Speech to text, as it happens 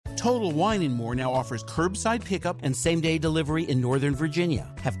Total Wine & More now offers curbside pickup and same-day delivery in Northern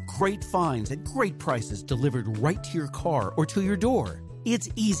Virginia. Have great finds at great prices delivered right to your car or to your door. It's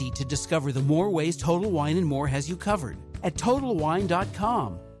easy to discover the more ways Total Wine & More has you covered at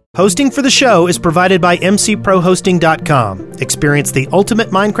TotalWine.com. Hosting for the show is provided by MCProHosting.com. Experience the ultimate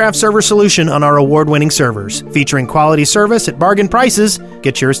Minecraft server solution on our award-winning servers. Featuring quality service at bargain prices.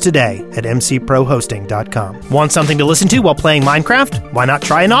 Get yours today at MCProHosting.com. Want something to listen to while playing Minecraft? Why not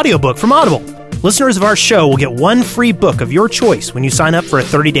try an audiobook from Audible? Listeners of our show will get one free book of your choice when you sign up for a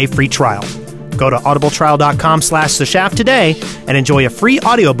 30-day free trial. Go to audibletrial.com/theshaft today and enjoy a free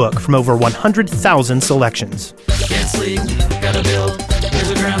audiobook from over 100,000 selections. Can't sleep, gotta build. There's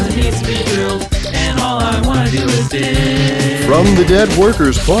a ground that needs to be drilled, and all I want to do is dig. From the Dead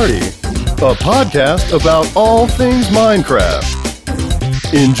Workers Party, a podcast about all things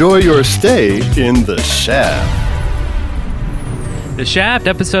Minecraft. Enjoy your stay in the Shaft. The Shaft,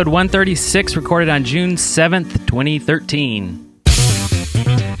 episode 136, recorded on June 7th, 2013.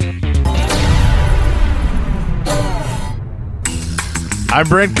 I'm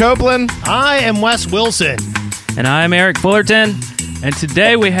Brent Copeland. I am Wes Wilson. And I'm Eric Fullerton. And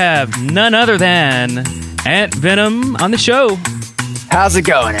today we have none other than AntVenom on the show. How's it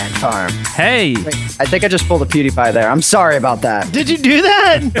going, Ant Farm? Hey. I think I just pulled a PewDiePie there. I'm sorry about that. Did you do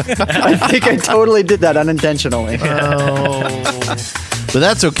that? I think I totally did that unintentionally. Oh. But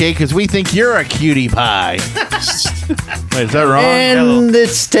that's okay, because we think you're a cutie pie. Wait, is that wrong? And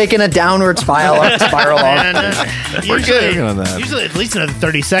it's taken a downward spiral off. We're good on that. Usually at least another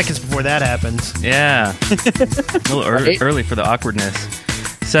 30 seconds before that happens. Yeah. A little early for the awkwardness.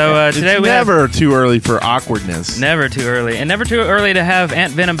 So today it's we never too early for awkwardness. Never too early. And never too early to have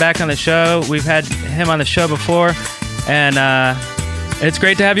AntVenom back on the show. We've had him on the show before, and it's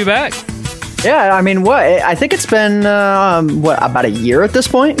great to have you back. Yeah, I mean, I think it's been, about a year at this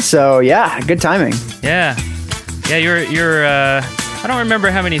point? So, yeah, good timing. Yeah. Yeah, you're I don't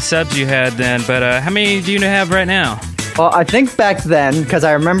remember how many subs you had then, but how many do you have right now? Well, I think back then, because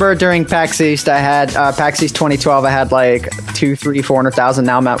I remember during PAX East, I had, PAX East 2012, I had like 400,000.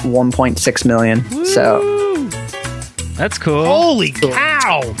 Now I'm at 1.6 million. Woo! So. That's cool. Holy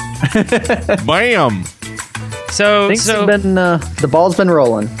cow! Bam! So the ball's been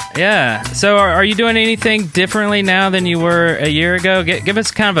rolling. Yeah. So are you doing anything differently now than you were a year ago? Give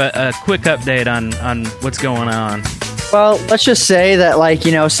us kind of a quick update on what's going on. Well, let's just say that,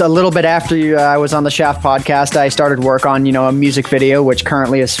 so a little bit after I was on the Shaft podcast, I started work on, a music video, which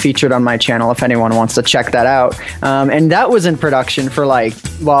currently is featured on my channel if anyone wants to check that out. And that was in production for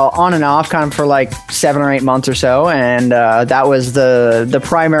on and off, kind of for 7 or 8 months or so. And that was the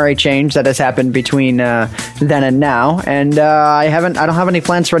primary change that has happened between then and now. And I don't have any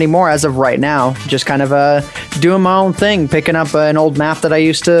plans for any more as of right now. Just kind of doing my own thing, picking up an old map that I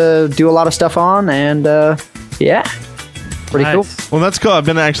used to do a lot of stuff on. And yeah. Pretty cool. Well, that's cool. I've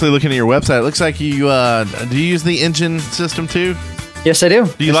been actually looking at your website. It looks like you do you use the engine system too? Yes, I do.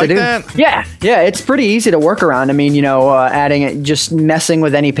 Do you like that? Yeah, it's pretty easy to work around. I mean, adding it, just messing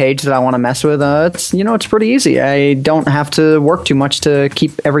with any page that I want to mess with. It's pretty easy. I don't have to work too much to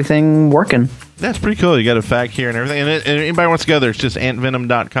keep everything working. That's pretty cool. You got a fact here and everything. And anybody wants to go there, it's just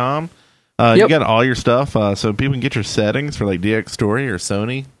AntVenom.com. Yep. You got all your stuff, so people can get your settings for DX Story or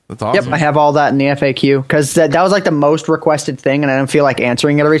Sony. That's awesome. Yep, I have all that in the FAQ because that was the most requested thing, and I don't feel like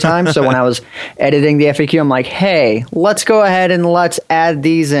answering it every time. So when I was editing the FAQ, I'm like, hey, let's go ahead and let's add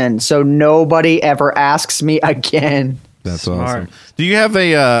these in so nobody ever asks me again. That's Smart. awesome. Do you have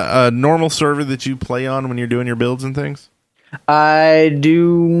a normal server that you play on when you're doing your builds and things? I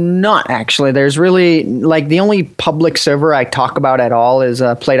do not, actually. There's really, the only public server I talk about at all is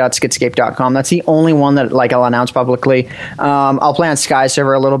play.skitscape.com. That's the only one that, I'll announce publicly. I'll play on Sky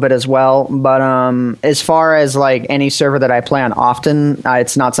server a little bit as well, but as far as, any server that I play on often,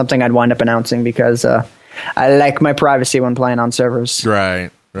 it's not something I'd wind up announcing because I like my privacy when playing on servers.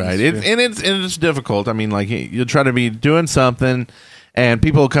 Right. It's difficult. I mean, you'll try to be doing something, and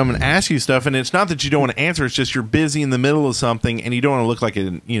people will come and ask you stuff, and it's not that you don't want to answer. It's just you're busy in the middle of something, and you don't want to look like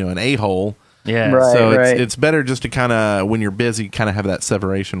an a-hole. Yeah. Right, so right. it's better just to kind of, when you're busy, kind of have that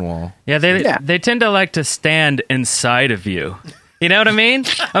separation wall. Yeah, they tend to like to stand inside of you. You know what I mean?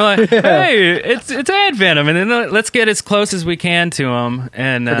 I'm like, hey, it's AntVenom, and then let's get as close as we can to him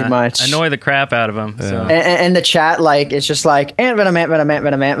and pretty much annoy the crap out of him. Yeah. So. And the chat, it's just AntVenom.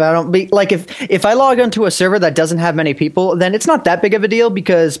 If I log onto a server that doesn't have many people, then it's not that big of a deal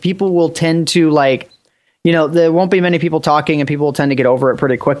because people will tend to there won't be many people talking, and people will tend to get over it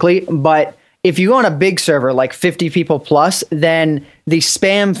pretty quickly. But if you go on a big server like 50 people plus, then the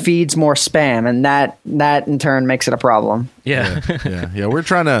spam feeds more spam, and that in turn makes it a problem. Yeah. Yeah. We're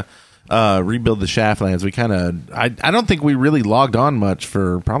trying to rebuild the Shaftlands. We kind of, I don't think we really logged on much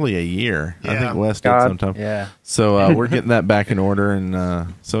for probably a year. I think Wes did sometime. Yeah. So we're getting that back in order, and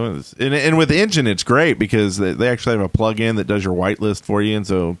and with Engine, it's great because they actually have a plug-in that does your whitelist for you, and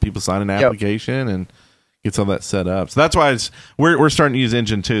so people sign an application and gets all that set up. So that's why we're starting to use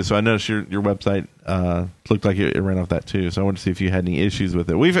Engine too. So I noticed your website looked like it ran off that too. So I wanted to see if you had any issues with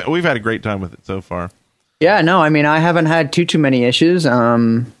it. We've had a great time with it so far. Yeah, no, I mean, I haven't had too many issues.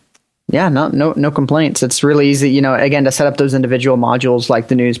 Yeah, no complaints. It's really easy, again, to set up those individual modules like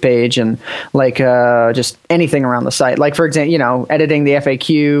the news page and like just anything around the site. Like, for example, editing the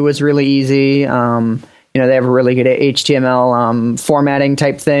FAQ was really easy. They have a really good HTML formatting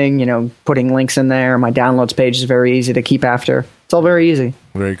type thing, putting links in there. My downloads page is very easy to keep after. It's all very easy.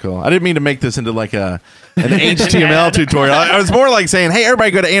 Very cool. I didn't mean to make this into like an HTML tutorial. I was more like saying, hey,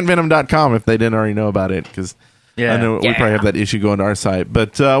 everybody go to AntVenom.com if they didn't already know about it, because I know we probably have that issue going to our site.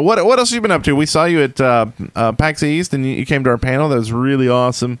 But what else have you been up to? We saw you at PAX East, and you came to our panel. That was really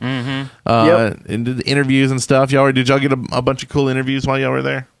awesome. Mm-hmm. And did interviews and stuff. Did y'all get a bunch of cool interviews while y'all were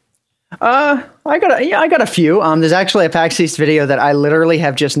there? I got a few. There's actually a PAX East video that I literally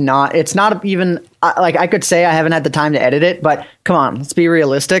have just not. It's not even like I could say I haven't had the time to edit it, but come on, let's be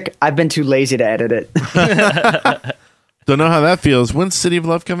realistic. I've been too lazy to edit it. Don't know how that feels. When's City of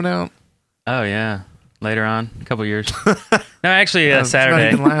Love coming out? Oh yeah. Later on, a couple years. No, actually, Saturday.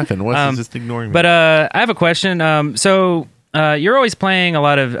 I'm not even laughing. Wes is just ignoring me. But I have a question. So you're always playing a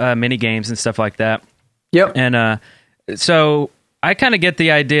lot of mini games and stuff like that. Yep. And so I kind of get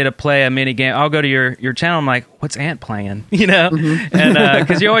the idea to play a mini game. I'll go to your channel. I'm like, what's Ant playing? Mm-hmm. And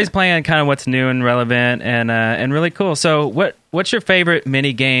because you're always playing kind of what's new and relevant and really cool. So what's your favorite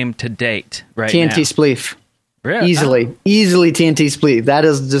mini game to date right now? TNT Spleef. Really? Easily TNT Spleef. That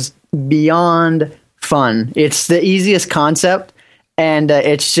is just beyond fun. It's the easiest concept, and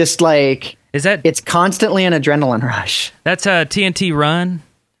it's just like it's constantly an adrenaline rush. That's a TNT Run.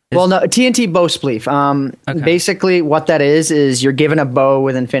 Well, no, TNT Bow Spleef. Okay. Basically, what that is you're given a bow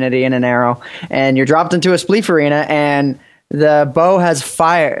with infinity and an arrow, and you're dropped into a spleef arena, and the bow has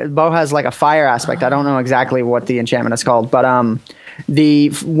fire. The bow has like a fire aspect. I don't know exactly what the enchantment is called, but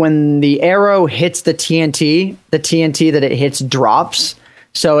when the arrow hits the TNT that it hits drops.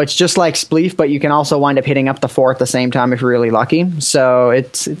 So it's just like Spleef, but you can also wind up hitting up the 4 at the same time if you're really lucky. So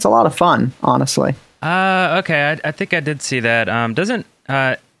it's a lot of fun, honestly. Okay, I think I did see that.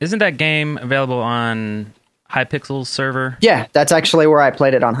 Isn't that game available on Hypixel's server? Yeah, that's actually where I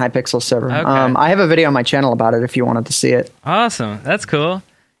played it, on Hypixel's server. Okay. I have a video on my channel about it if you wanted to see it. Awesome, that's cool.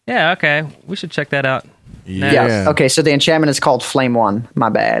 Yeah, okay, we should check that out. Yeah. Okay, so the enchantment is called Flame 1. My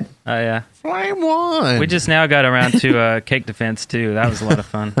bad. Oh, yeah. Flame 1. We just now got around to Cake Defense, too. That was a lot of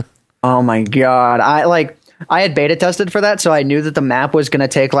fun. Oh, my God. I had beta tested for that, so I knew that the map was going to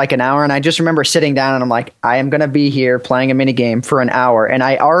take like an hour, and I just remember sitting down and I'm like, I am going to be here playing a mini game for an hour, and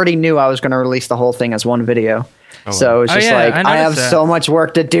I already knew I was going to release the whole thing as one video. So it's just I have so much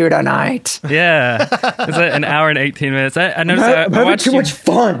work to do tonight. Yeah. It's like an hour and 18 minutes. I noticed that. I watched too much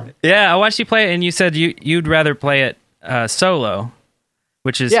fun. Yeah, I watched you play it, and you said you'd rather play it solo,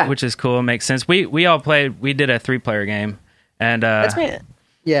 which is cool. It makes sense. We all played. We did a 3-player game, and that's me.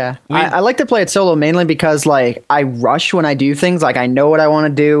 Yeah, I like to play it solo mainly because like I rush when I do things. Like I know what I want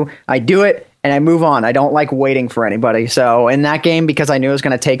to do, I do it, and I move on. I don't like waiting for anybody. So in that game, because I knew it was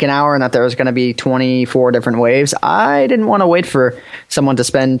going to take an hour and that there was going to be 24 different waves, I didn't want to wait for someone to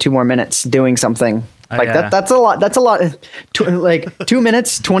spend 2 more minutes doing something. That's a lot. That's a lot. Like 2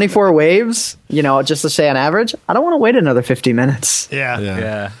 minutes, 24 waves, just to say on average. I don't want to wait another 50 minutes.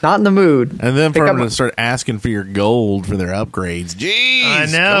 Yeah. Not in the mood. And then for them to start asking for your gold for their upgrades. Jeez. I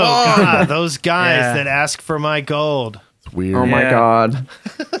know. God, those guys that ask for my gold. It's weird. Oh, my God.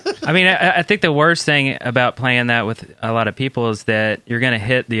 I mean, I think the worst thing about playing that with a lot of people is that you're going to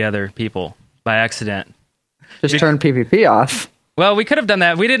hit the other people by accident. Just turn PvP off. Well, we could have done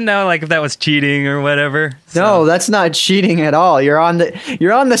that. We didn't know if that was cheating or whatever. So. No, that's not cheating at all. You're on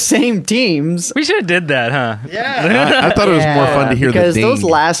the same teams. We should have did that, huh? Yeah. I thought it was more fun to hear because the ding. those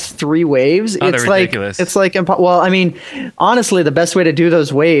last 3 waves, it's like ridiculous. It's like well, I mean, honestly, the best way to do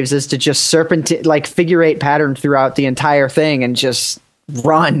those waves is to just figure 8 pattern throughout the entire thing and just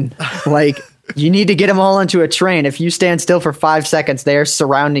run. You need to get them all onto a train. If you stand still for 5 seconds, they're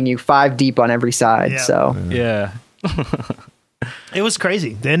surrounding you 5 deep on every side. Yeah. So yeah. It was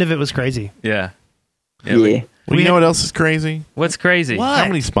crazy. The end of it was crazy. Yeah. Well, you know what else is crazy? What's crazy? What? How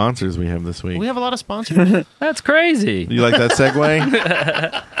many sponsors we have this week? We have a lot of sponsors. That's crazy. You like that segue?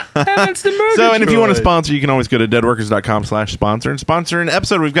 That's the murder So, and if you want to droid. sponsor, you can always go to deadworkers.com/sponsor and sponsor an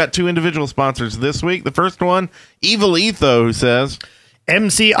episode. We've got 2 individual sponsors this week. The first one, Evil Etho, who says,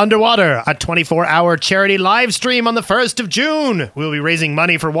 MC Underwater, a 24-hour charity live stream on the 1st of June. We'll be raising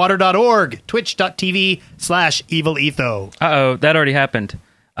money for water.org, twitch.tv/eviletho. Uh-oh, that already happened.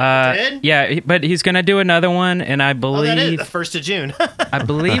 Did? Yeah, but he's going to do another one, and I Oh, that is believe the 1st of June. I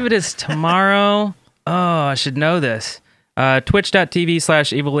believe it is tomorrow. Oh, I should know this.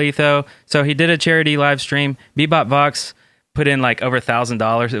 Twitch.tv/eviletho. So he did a charity live stream. Bebop Vox put in like over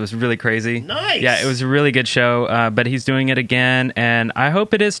 $1,000. It was really crazy. Nice. Yeah, it was a really good show. But he's doing it again, and I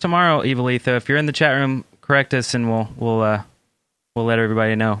hope it is tomorrow, Eviletho. If you're in the chat room, correct us, and we'll let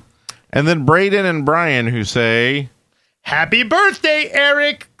everybody know. and then Braden and Brian, who say, Happy birthday,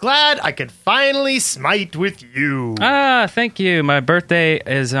 Eric! Glad I could finally smite with you. Thank you. My birthday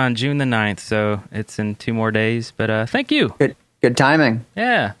is on June the 9th, so it's in 2 more days. But thank you. Good timing.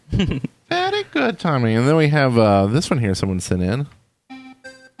 Yeah. very good timing. And then we have this one here someone sent in.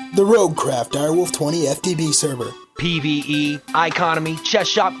 The Roguecraft Direwolf 20 FTB server. PvE, economy, chess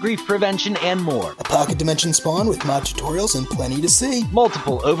shop, grief prevention, and more. A pocket dimension spawn with mod tutorials and plenty to see.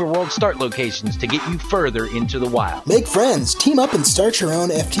 Multiple overworld start locations to get you further into the wild. Make friends, team up and start your own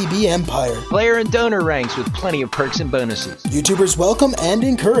FTB empire. Player and donor ranks with plenty of perks and bonuses. YouTubers welcome and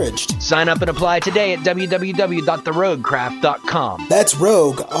encouraged. Sign up and apply today at www.theroguecraft.com. That's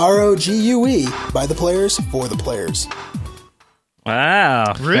Rogue, R-O-G-U-E, by the players, for the players.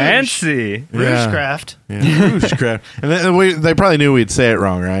 Wow. Rouge. Fancy. Rougecraft. Yeah, Rougecraft. And they probably knew we'd say it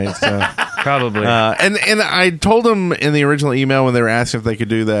wrong, right? So, Probably. and I told them in the original email when they were asking if they could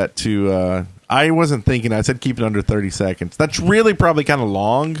do that to. I wasn't thinking. I said keep it under 30 seconds. That's really probably kind of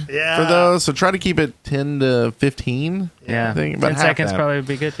long for those. So try to keep it 10 to 15. yeah. I think 10 about half seconds that. probably would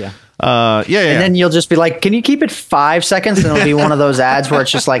be good, yeah. Yeah. And then you'll just be like, can you keep it 5 seconds? And it'll be one of those ads where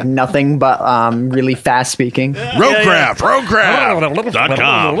it's just like nothing but really fast speaking.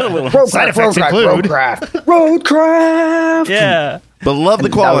 Roguecraft.com. Side effects include. Roadcraft. Yeah. But love the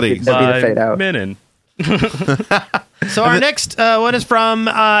quality. That'd be the fade out. Menon. So our next one is from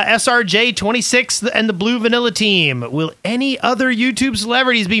SRJ26 and the Blue Vanilla team. Will any other YouTube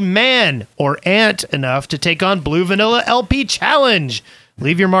celebrities be man or ant enough to take on Blue Vanilla LP Challenge?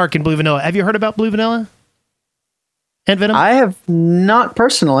 Leave your mark in Blue Vanilla. Have you heard about Blue Vanilla? AntVenom? I have not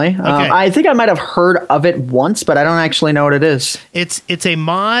personally. I think I might have heard of it once, but I don't actually know what it is. It's a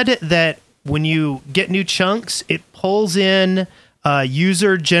mod that when you get new chunks, it pulls in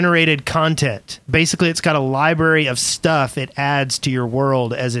user-generated content. Basically, it's got a library of stuff it adds to your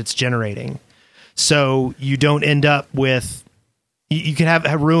world as it's generating. So you don't end up with... You can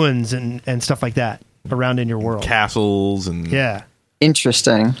have ruins and stuff like that around in your world. Castles and... Yeah.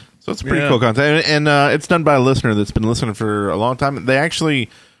 Interesting. So it's pretty cool content. And it's done by a listener that's been listening for a long time. They actually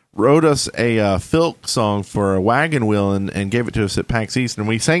wrote us a Filk song for a wagon wheel and gave it to us at PAX East. And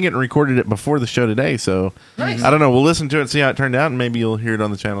we sang it and recorded it before the show today. So I don't know. We'll listen to it and see how it turned out. And maybe you'll hear it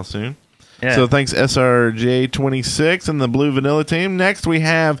on the channel soon. Yeah. So thanks SRJ26 and the Blue Vanilla team. Next we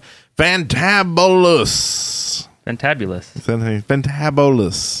have Fantabulous. Fantabulous.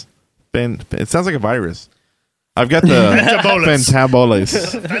 Fantabulous. It sounds like a virus. I've got the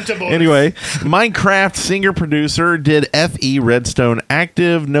Fantabulous. Anyway, Minecraft singer-producer did FE Redstone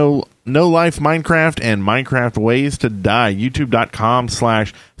Active, No Life Minecraft, and Minecraft Ways to Die.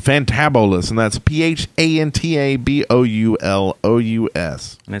 YouTube.com/Fantabulous. And that's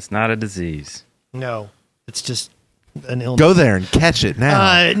PHANTABOULOUS. And it's not a disease. No. It's just an illness. Go there and catch it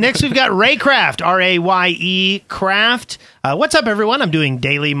now. Next, we've got Raycraft, R-A-Y-E Craft. What's up, everyone? I'm doing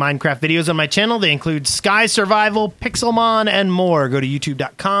daily Minecraft videos on my channel. They include Sky Survival, Pixelmon, and more. Go to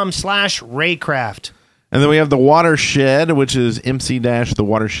youtube.com/Raycraft. And then we have The Watershed, which is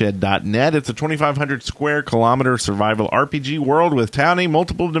mc-thewatershed.net. It's a 2,500 square kilometer survival RPG world with townie,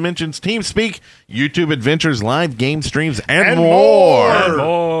 multiple dimensions, TeamSpeak, YouTube adventures, live game streams, and more.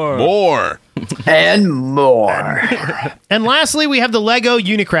 More. And more. And lastly, we have the Lego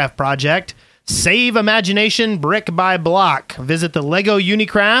Unicraft project. Save imagination brick by block. Visit the Lego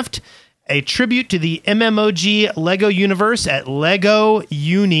Unicraft, a tribute to the MMOG Lego universe at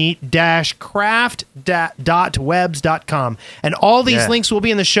legouni-craft.webs.com. And all these links will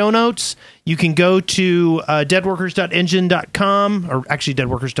be in the show notes. You can go to deadworkers.engine.com, or actually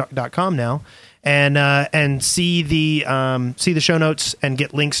deadworkers.com now, and see the show notes and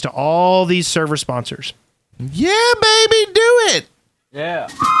get links to all these server sponsors. Yeah, baby, do it. Yeah.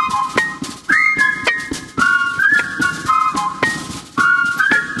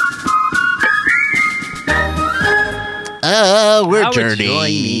 We're Our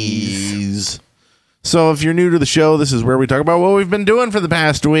journeys. So if you're new to the show, this is where we talk about what we've been doing for the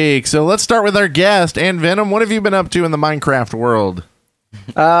past week. So let's start with our guest, AntVenom. What have you been up to in the Minecraft world?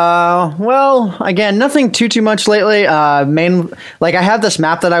 Well, again, nothing too much lately. I have this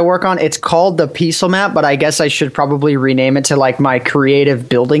map that I work on. It's called the Peaceful map, but I guess I should probably rename it to like my creative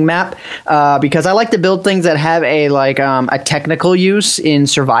building map, because I like to build things that have a technical use in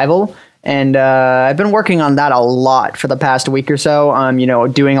survival. And I've been working on that a lot for the past week or so.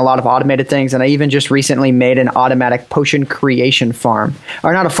 Doing a lot of automated things, and I even just recently made an automatic potion creation farm,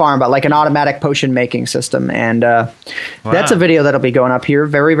 or not a farm, but like an automatic potion making system. And that's a video that'll be going up here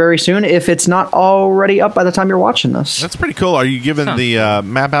very, very soon, if it's not already up by the time you're watching this. That's pretty cool. Are you giving the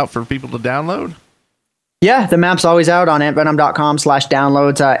map out for people to download? Yeah, the map's always out on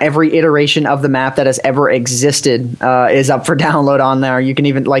antvenom.com/downloads. Every iteration of the map that has ever existed is up for download on there. You can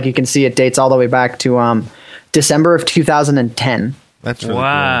even, you can see it dates all the way back to December of 2010. That's really cool.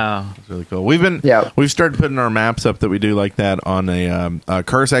 That's really cool. We've started putting our maps up that we do like that on a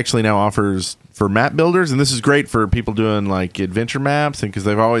Curse actually now offers for map builders, and this is great for people doing like adventure maps, and because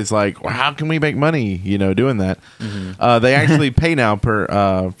they've always well, how can we make money doing that. They actually pay now per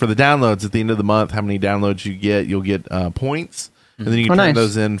for the downloads at the end of the month. How many downloads you get, you'll get points, and then you can turn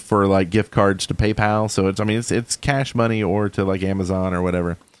those in for like gift cards to PayPal. So it's cash money or to like Amazon or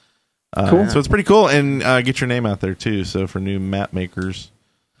whatever. Cool. So it's pretty cool, and get your name out there too. So for new map makers.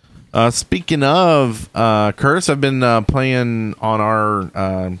 Speaking of Curse, I've been playing on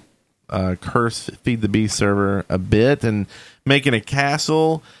our Curse Feed the Beast server a bit and making a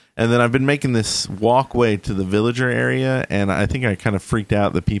castle, and then I've been making this walkway to the villager area, and I think I kind of freaked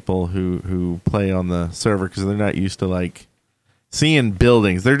out the people who play on the server because they're not used to seeing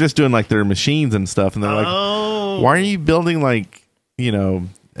buildings. They're just doing their machines and stuff, and they're why are you building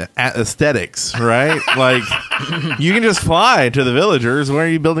aesthetics, right? You can just fly to the villagers. Why are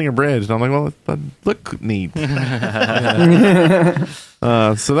you building a bridge? And I'm like, well, it look neat.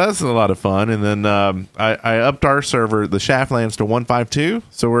 So that's a lot of fun. And then I upped our server, the Shaftlands, to 152,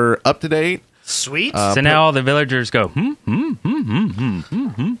 so we're up to date. Sweet. So now all the villagers go.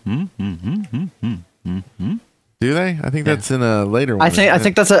 Do they? I think that's in a later one. I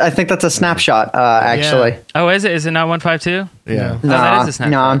think that's a snapshot. Actually. Yeah. Oh, is it? Is it not 152? Yeah. No, that is a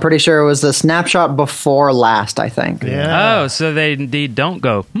snapshot. No, I'm pretty sure it was the snapshot before last. I think. Yeah. Oh, so they indeed don't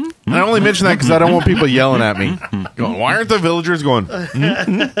go. I only mention that because I don't want people yelling at me. Going, why aren't the villagers going?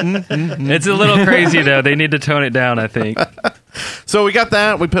 It's a little crazy though. They need to tone it down, I think. So we got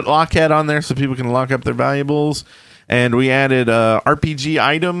that. We put Lockhead on there so people can lock up their valuables. And we added RPG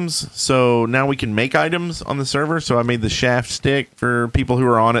items, so now we can make items on the server. So I made the shaft stick for people who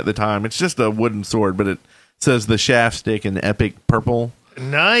were on at the time. It's just a wooden sword, but it says the shaft stick in epic purple.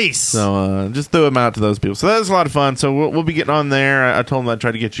 Nice. So just throw them out to those people. So that was a lot of fun. So we'll be getting on there. I told them I'd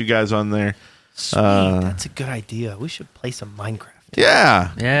try to get you guys on there. Sweet. That's a good idea. We should play some Minecraft.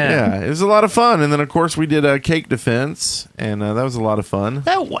 Yeah. It was a lot of fun. And then, of course, we did a cake defense, and that was a lot of fun.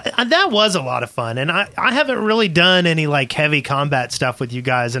 That was a lot of fun. And I haven't really done any heavy combat stuff with you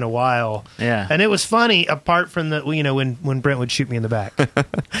guys in a while. Yeah. And it was funny, apart from the when Brent would shoot me in the back.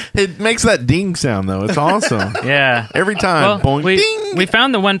 It makes that ding sound, though. It's awesome. Yeah. Every time. Well, boing, ding. we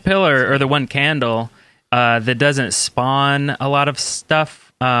found the one pillar or the one candle that doesn't spawn a lot of stuff.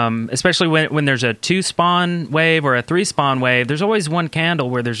 Especially when there's a 2 spawn wave or a 3 spawn wave, there's always one candle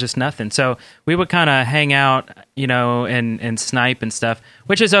where there's just nothing. So we would kind of hang out, and snipe and stuff,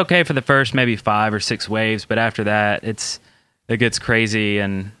 which is okay for the first maybe 5 or 6 waves. But after that, it gets crazy,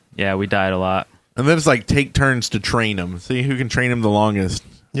 and yeah, we died a lot. And then it's take turns to train them. See who can train them the longest.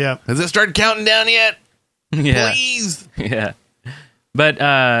 Yeah. Has it started counting down yet? Yeah. Please. Yeah.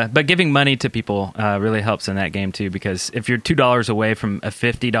 But giving money to people really helps in that game too, because if you're $2 away from a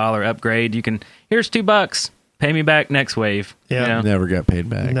 $50 upgrade, you can, here's $2, pay me back next wave. Yeah, never got paid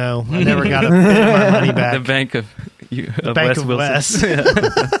back. No, I never got a bit of my money back. The Bank of Bank Wes of Wilson.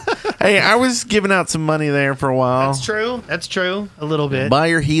 Wes. Hey, I was giving out some money there for a while. That's true. A little bit. Buy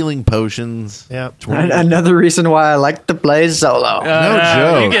your healing potions. Yeah. Another reason why I like to play solo. No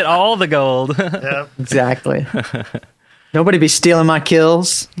joke. You get all the gold. Yeah. Exactly. Nobody be stealing my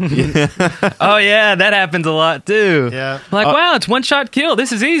kills. Oh yeah, that happens a lot too. Yeah. Wow, it's one shot kill.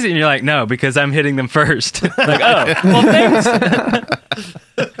 This is easy, and you're like, no, because I'm hitting them first. Oh, well, thanks.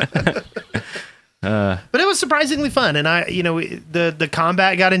 But it was surprisingly fun, and the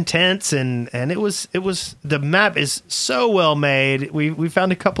combat got intense, and it was the map is so well made. We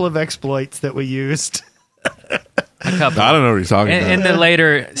found a couple of exploits that we used. A couple. I don't know what he's talking about. In the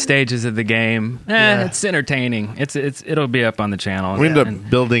later stages of the game, it's entertaining. It'll be up on the channel. We end up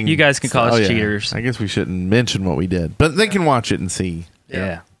building. You guys can call us cheaters. I guess we shouldn't mention what we did, but they can watch it and see.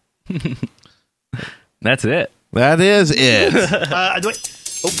 Yeah. That's it. That is it.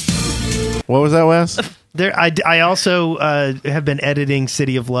 What was that, Wes? I also have been editing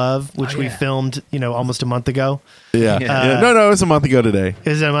City of Love, which we filmed, almost a month ago. Yeah. No, it was a month ago today.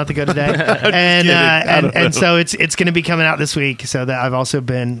 Is it a month ago today? and so it's going to be coming out this week. So that I've also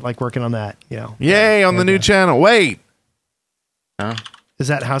been working on that. Yay on the new channel. Wait. Is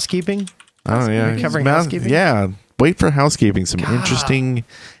that housekeeping? Oh yeah, covering housekeeping. Yeah. Wait for housekeeping. Some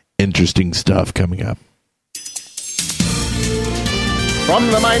interesting stuff coming up. From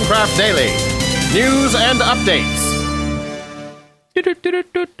the Minecraft Daily, news and updates.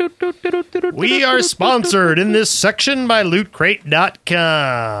 We are sponsored in this section by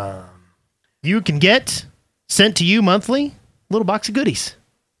LootCrate.com. You can get sent to you monthly a little box of goodies.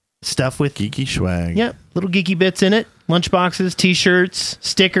 Stuff with geeky swag. Yep, little geeky bits in it. Lunchboxes, t-shirts,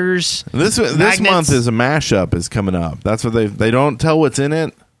 stickers. This month is a mashup is coming up. That's what they don't tell what's in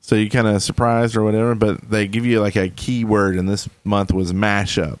it. So you kind of surprised or whatever, but they give you a keyword, and this month was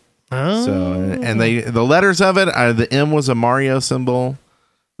mashup. Oh. So and the letters of it, the M was a Mario symbol,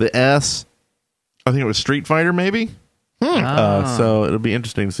 the S, I think it was Street Fighter maybe. So it'll be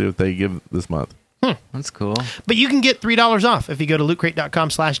interesting to see what they give this month. That's cool. But you can get $3 off if you go to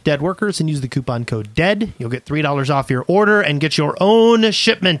lootcrate.com/deadworkers and use the coupon code DEAD. You'll get $3 off your order and get your own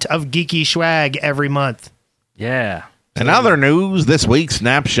shipment of geeky swag every month. Yeah. In other news, this week's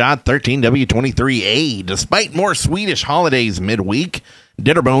Snapshot 13W23A. Despite more Swedish holidays midweek,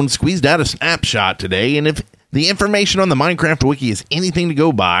 Dinnerbone squeezed out a snapshot today, and if the information on the Minecraft wiki is anything to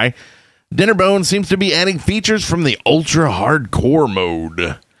go by, Dinnerbone seems to be adding features from the ultra-hardcore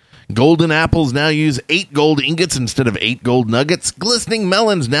mode. Golden apples now use 8 gold ingots instead of 8 gold nuggets. Glistening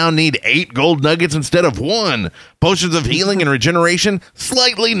melons now need 8 gold nuggets instead of 1. Potions of healing and regeneration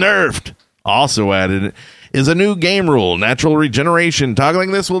slightly nerfed. Also added is a new game rule, natural regeneration.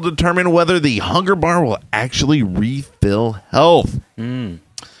 Toggling this will determine whether the hunger bar will actually refill health.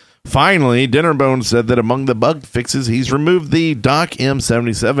 Finally, Dinnerbone said that among the bug fixes, he's removed the Doc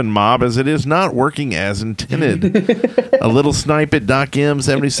M77 mob as it is not working as intended. A little snipe at Doc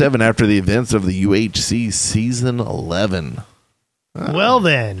M77 after the events of the UHC Season 11. Well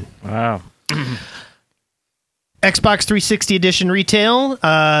then. Wow. Xbox 360 Edition retail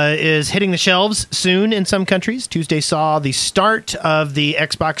is hitting the shelves soon in some countries. Tuesday saw the start of the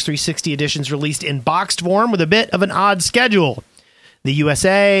Xbox 360 Editions released in boxed form with a bit of an odd schedule. The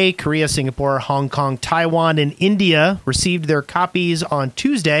USA, Korea, Singapore, Hong Kong, Taiwan, and India received their copies on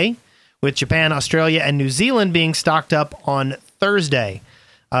Tuesday, with Japan, Australia, and New Zealand being stocked up on Thursday.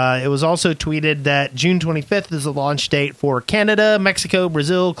 It was also tweeted that June 25th is the launch date for Canada, Mexico,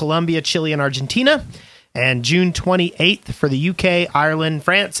 Brazil, Colombia, Chile, and Argentina, and June 28th for the UK, Ireland,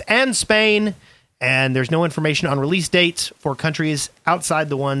 France, and Spain. And there's no information on release dates for countries outside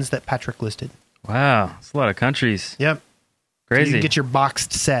the ones that Patrick listed. Wow, it's a lot of countries. Yep. Crazy. So you can get your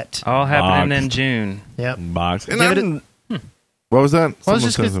boxed set. All happening in June. Yep. Box. And what was that? I was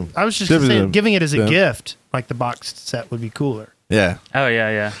just saying, giving it as a gift, like the boxed set would be cooler. Yeah. Oh,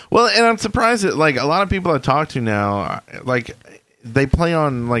 yeah. Well, and I'm surprised that a lot of people I talk to now, they play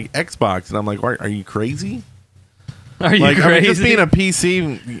on Xbox, and I'm like, are you crazy? Are you crazy? I mean, just being a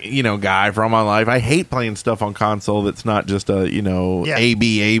PC, guy for all my life, I hate playing stuff on console that's not just a,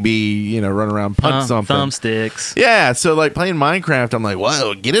 AB, run around punch something. Thumbsticks. Yeah, so playing Minecraft, I'm like,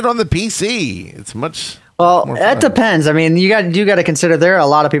 whoa, get it on the PC. It's much. Well, that depends. I mean, you got to consider there are a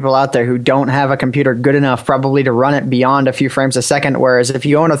lot of people out there who don't have a computer good enough probably to run it beyond a few frames a second. Whereas if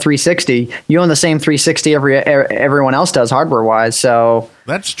you own a 360, you own the same 360 everyone else does hardware wise. So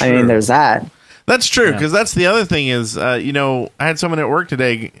that's true. I mean, there's that. That's true, because that's the other thing is, I had someone at work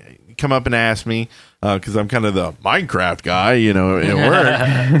today come up and ask me, because I'm kind of the Minecraft guy, at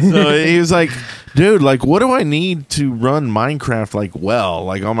work. So he was like, dude, what do I need to run Minecraft, well,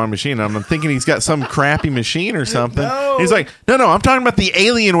 on my machine? And I'm thinking he's got some crappy machine or something. No. He's like, no, I'm talking about the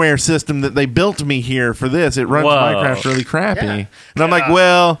Alienware system that they built me here for this. It runs Minecraft really crappy. Yeah. And I'm like,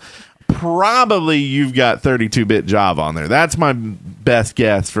 well, probably you've got 32-bit Java on there. That's my best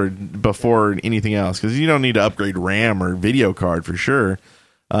guess for before anything else, because you don't need to upgrade RAM or video card for sure.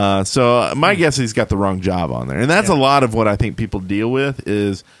 So my guess is he's got the wrong Java on there. And that's a lot of what I think people deal with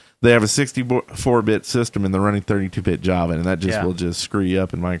is they have a 64-bit system and they're running 32-bit Java, and that just will just screw you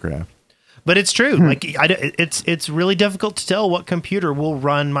up in Minecraft. But it's true. It's really difficult to tell what computer will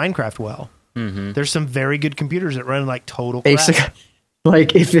run Minecraft well. Mm-hmm. There's some very good computers that run total crap.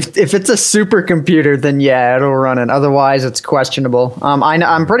 If it's a supercomputer, then it'll run it. Otherwise, it's questionable.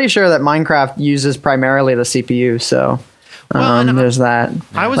 I'm pretty sure that Minecraft uses primarily the CPU, so there's that.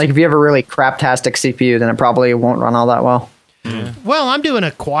 If you have a really craptastic CPU, then it probably won't run all that well. Well, I'm doing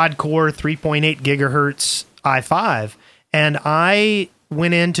a quad-core 3.8 gigahertz i5, and I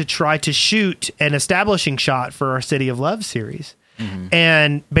went in to try to shoot an establishing shot for our City of Love series.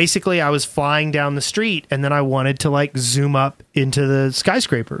 And basically, I was flying down the street, and then I wanted to like zoom up into the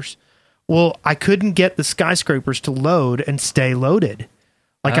skyscrapers. Well, I couldn't get the skyscrapers to load and stay loaded.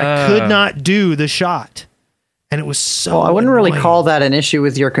 Like I could not do the shot. And it was so Well, I wouldn't really annoying. call that an issue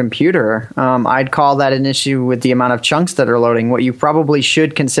with your computer. I'd call that an issue with the amount of chunks that are loading. What you probably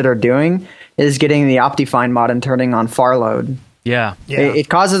should consider doing is getting the Optifine mod and turning on far load. Yeah. It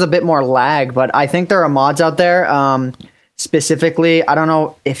causes a bit more lag, but I think there are mods out there. Specifically, I don't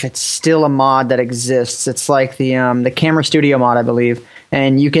know if it's still a mod that exists. It's like the Camera Studio mod, I believe.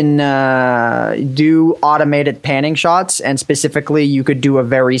 And you can do automated panning shots, and specifically you could do a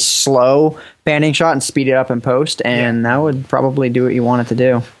very slow panning shot and speed it up in post, and that would probably do what you want it to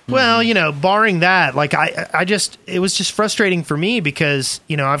do. Well, barring that, like it was just frustrating for me because,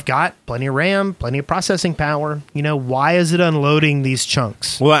 I've got plenty of RAM, plenty of processing power. Why is it unloading these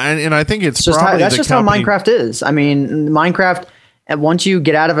chunks? Well, and I think it's Just probably that's the just company- how Minecraft is. I mean, Minecraft, once you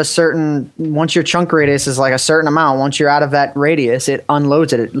get out of once your chunk radius is like a certain amount, once you're out of that radius, it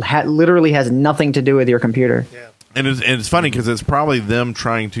unloads it. It literally has nothing to do with your computer. Yeah. And it's funny because it's probably them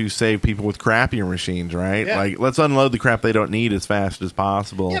trying to save people with crappier machines, right? Yeah. Like, let's unload the crap they don't need as fast as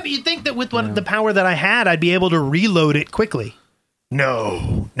possible. Yeah, but you'd think that with the power that I had, I'd be able to reload it quickly.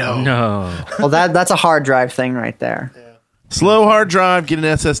 No. Well, that's a hard drive thing right there. Slow hard drive, get an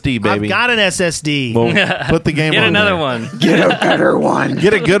SSD, baby. I've got an SSD. Well, put the game Get on another there. one. Get a better one.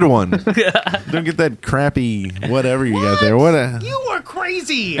 Get a good one. Don't get that crappy whatever you got there. You are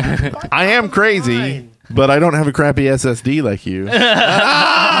crazy. I am crazy, but I don't have a crappy SSD like you.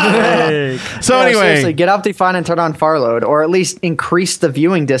 So anyway, Seriously, get Optifine and turn on far load, or at least increase the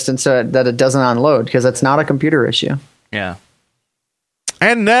viewing distance so that it doesn't unload, because it's not a computer issue. Yeah.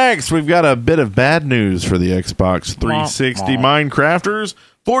 and next we've got a bit of bad news for the Xbox 360 Minecrafters.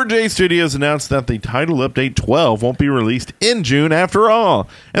 4J Studios announced that the title update 12 won't be released in June after all,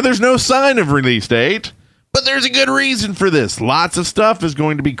 and there's no sign of release date. But there's a good reason for this. Lots of stuff is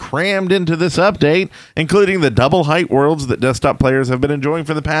going to be crammed into this update, including the double height worlds that desktop players have been enjoying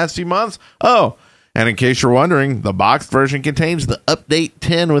for the past few months. Oh, and in case you're wondering, the boxed version contains the Update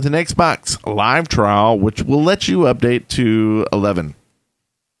 10 with an Xbox Live trial, which will let you update to 11.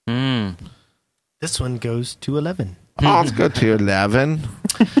 This one goes to 11. Oh, let's go to 11.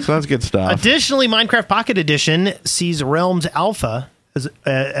 So that's good stuff. Additionally, Minecraft Pocket Edition sees Realms Alpha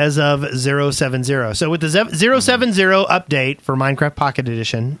as of 070. So with the 070 update for Minecraft Pocket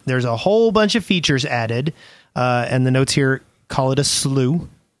Edition, there's a whole bunch of features added, and the notes here call it a slew.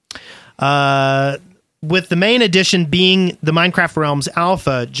 With the main edition being the Minecraft Realms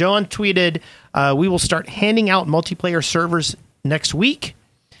Alpha, John tweeted, we will start handing out multiplayer servers next week.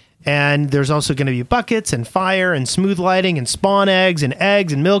 And there's also going to be buckets and fire and smooth lighting and spawn eggs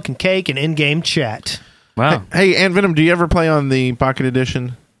and milk and cake and in-game chat. Wow. Hey, AntVenom, do you ever play on the Pocket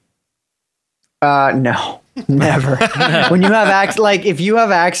Edition? No, never. When you have if you have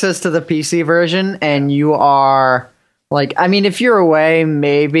access to the PC version and you are if you're away,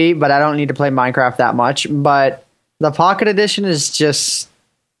 maybe, but I don't need to play Minecraft that much. But the Pocket Edition is just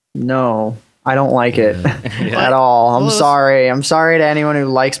no. I don't like it at all. I'm sorry. I'm sorry to anyone who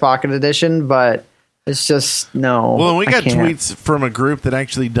likes Pocket Edition, but it's just no. Well, we got I can't. tweets from a group that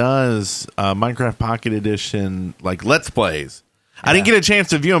actually does Minecraft Pocket Edition Let's Plays. I didn't get a chance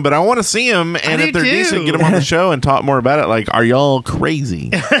to view them, but I want to see them, and if they're decent, get them on the show and talk more about it. Are y'all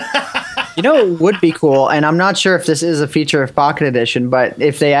crazy? It would be cool, and I'm not sure if this is a feature of Pocket Edition, but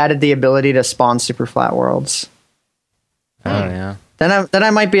if they added the ability to spawn super flat worlds. Oh, yeah. Then I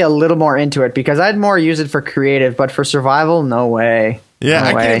might be a little more into it, because I'd more use it for creative, but for survival, no way. Yeah, No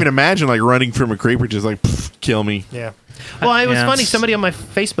I way. can't even imagine running from a creeper just kill me. Yeah. Well, it was funny. Somebody on my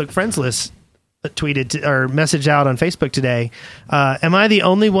Facebook friends list tweeted or messaged out on Facebook today, am I the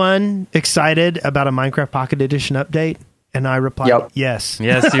only one excited about a Minecraft Pocket Edition update? And I replied, Yep. yes.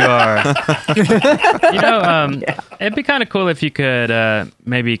 Yes, you are. It'd be kind of cool if you could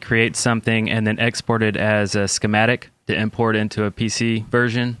maybe create something and then export it as a schematic to import into a PC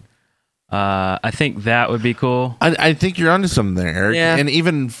version. I think that would be cool. I think you're onto something there, Eric. Yeah. And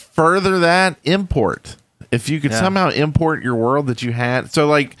even further that, import. If you could somehow import your world that you had.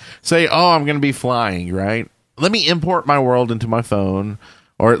 So, say, I'm going to be flying, right? Let me import my world into my phone,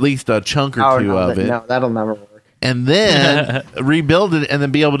 or at least a chunk or two of it. No, that'll never work. And then rebuild it and then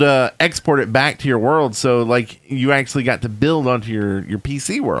be able to export it back to your world. So, you actually got to build onto your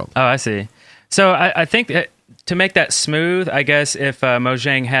PC world. Oh, I see. So I think that to make that smooth, I guess if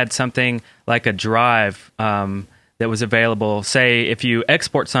Mojang had something like a drive that that was available. Say if you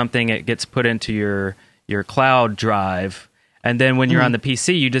export something, it gets put into your cloud drive, and then when you're on the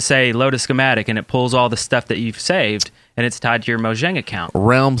PC, you just say load a schematic, and it pulls all the stuff that you've saved, and it's tied to your Mojang account.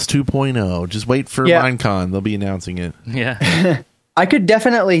 Realms 2.0. Just wait for Minecon. They'll be announcing it. Yeah. I could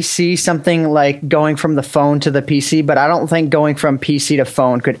definitely see something like going from the phone to the PC, but I don't think going from PC to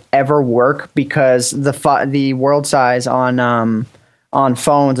phone could ever work because the world size on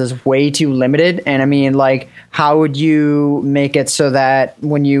phones is way too limited. And I mean, like, how would you make it so that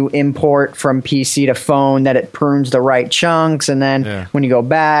when you import from PC to phone that it prunes the right chunks, and then when you go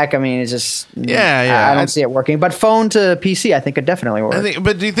back, I mean, it's just I don't see it working. But phone to PC, I think could definitely work.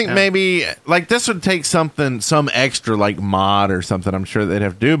 But do you think maybe like this would take some extra like mod or something? I'm sure they'd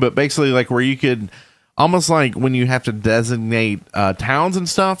have to do, but basically like where you could almost like when you have to designate towns and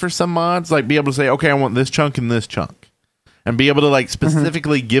stuff for some mods, like be able to say, okay, I want this chunk and this chunk. And be able to like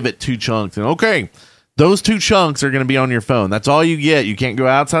specifically give it 2 chunks. And okay, those 2 chunks are going to be on your phone. That's all you get. You can't go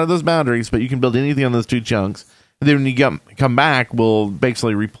outside of those boundaries, but you can build anything on those 2 chunks. And then when you come back, we'll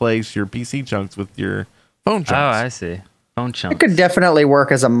basically replace your PC chunks with your phone chunks. Oh, I see. Phone chunks. It could definitely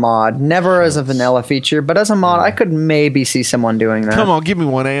work as a mod. Never as a vanilla feature, but as a mod, I could maybe see someone doing that. Come on, give me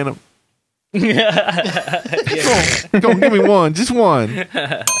one, Anna. Go on, give me one. Just one.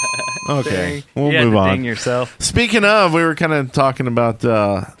 Okay, we'll move on. Ding yourself. Speaking of, we were kind of talking about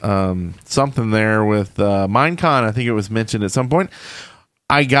something there with Minecon. I think it was mentioned at some point.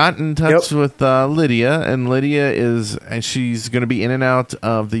 I got in touch with Lydia, and Lydia she's going to be in and out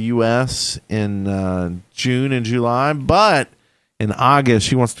of the U.S. in June and July, but in August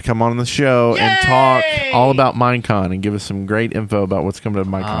she wants to come on the show and talk all about Minecon and give us some great info about what's coming to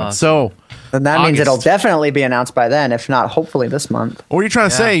Minecon. So. And that means it'll definitely be announced by then, if not, hopefully this month. What are you trying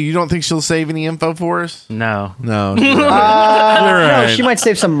to say? You don't think she'll save any info for us? No. No. No, she might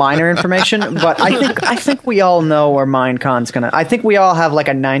save some minor information, but I think we all know where Minecon's gonna. I think we all have like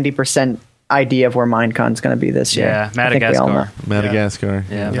a 90% idea of where Minecon's gonna be this year. Yeah, Madagascar. Madagascar.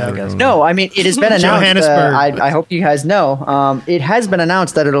 Yeah, Madagascar. No, I mean it has been announced. Johannesburg. I hope you guys know. It has been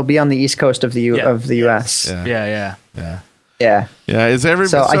announced that it'll be on the east coast of the U.S. Yeah. Yeah. Is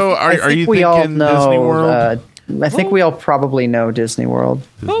everybody? So are you we all thinking know, Disney World? I think we all probably know Disney World,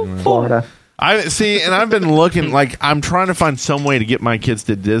 Florida. I see, and I've been looking. Like, I'm trying to find some way to get my kids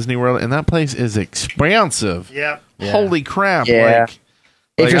to Disney World, and that place is expensive. Yep. Yeah. Holy crap! Yeah.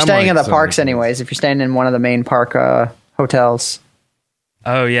 If you're I'm staying in the so parks, ridiculous. anyways, if you're staying in one of the main park hotels.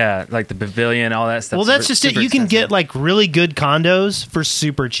 Oh yeah, like the pavilion, all that stuff. Well, that's just it. You can get like really good condos for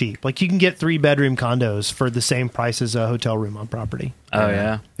super cheap. Like you can get 3-bedroom condos for the same price as a hotel room on property. Oh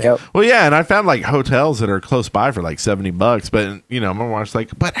yeah. Yep. Well, yeah, and I found like hotels that are close by for like $70, but my wife's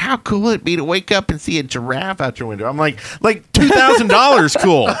like, but how cool would it be to wake up and see a giraffe out your window? I'm like $2,000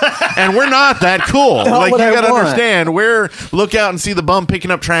 cool, and we're not that cool. Like you got to understand, we're look out and see the bum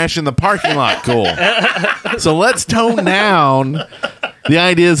picking up trash in the parking lot cool. So let's tone down the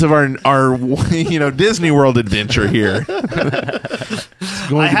ideas of our Disney World adventure here.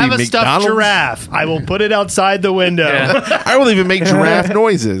 I have a stuffed giraffe. I will put it outside the window. Yeah. I will even make giraffe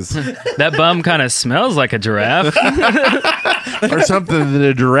noises. That bum kind of smells like a giraffe. Or something that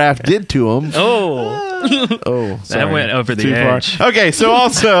a giraffe did to him. Oh, sorry. that went over the Too edge. far. Okay, so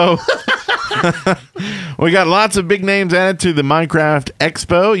also we got lots of big names added to the Minecraft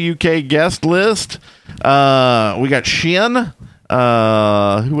Expo UK guest list. We got Shin.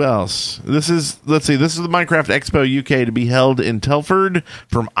 Who else? This is the Minecraft Expo UK to be held in Telford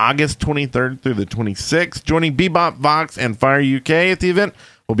from August 23rd through the 26th. Joining Bebop, Vox, and Fire UK at the event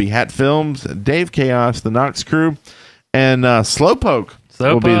will be Hat Films, Dave Chaos, the Nox Crew, and Slowpoke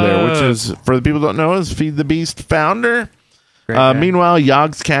will be there, which is, for the people who don't know, is Feed the Beast founder. Meanwhile,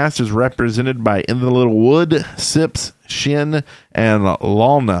 Yogscast is represented by In the Little Wood, Sips, Shin, and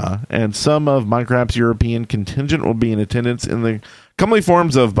Lalna, and some of Minecraft's European contingent will be in attendance in the comely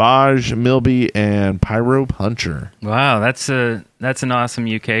forms of Baj, Milby, and Pyro Puncher. Wow, that's an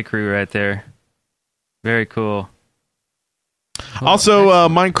awesome UK crew right there. Very cool. Also,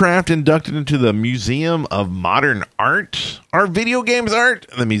 Minecraft inducted into the Museum of Modern Art. Our video games art.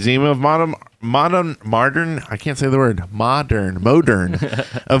 The Museum of Modern. I can't say the word. Modern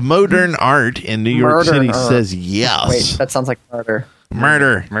art in New York City says yes. Wait, that sounds like murder.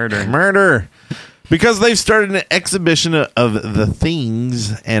 Murder. Because they've started an exhibition of the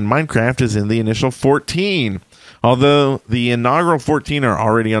things, and Minecraft is in the initial 14. Although the inaugural 14 are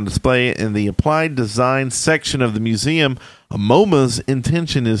already on display in the applied design section of the museum, MoMA's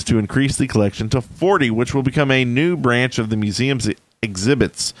intention is to increase the collection to 40, which will become a new branch of the museum's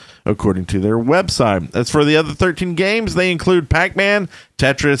exhibits, according to their website. As for the other 13 games, they include Pac-Man,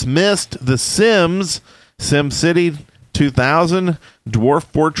 Tetris, Myst, The Sims, SimCity 2000, Dwarf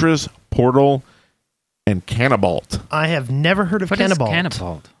Fortress, Portal, and Cannibalt. I have never heard of What is Cannibalt.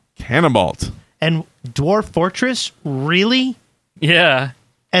 Cannibalt? Cannibalt. And Dwarf Fortress, really? Yeah.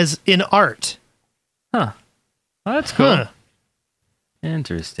 As in art. Huh. Well, that's cool. Huh.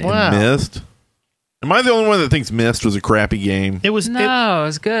 Interesting. Wow. Myst. Am I the only one that thinks Myst was a crappy game? It was No, it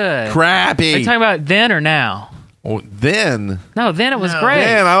was good. Crappy. Are you talking about then or now? Oh, then. No, then it was No. great.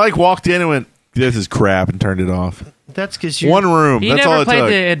 Man, I walked in and went, this is crap, and turned it off. That's because you. One room. You That's all never it played took.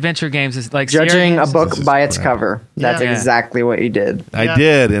 the adventure games, it's like Judging a series? book This is by its crap. cover. That's Yeah. exactly what you did. I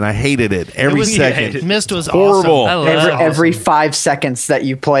did, and I hated it every was- second. Myst was Horrible. I awesome. love Every 5 seconds that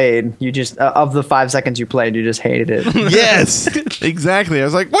you played, you just of the 5 seconds you played, you just hated it. Yes, exactly. I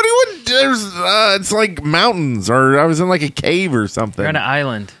was like, what do you want? There's, it's like mountains, or I was in like a cave or something. You're on an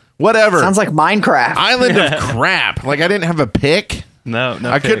island. Whatever. Sounds like Minecraft. Island of crap. Like I didn't have a pick. No,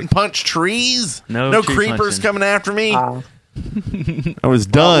 I couldn't punch trees. No tree creepers punching. coming after me. Wow. I was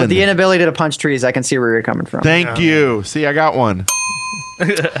done. With the inability to punch trees, I can see where you're coming from. Thank you. See, I got one.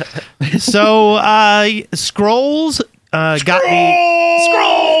 So, Scrolls got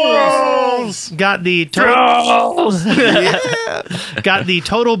the got the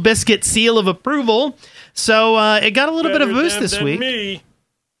Total Biscuit seal of approval. So it got a little bit of a boost this week.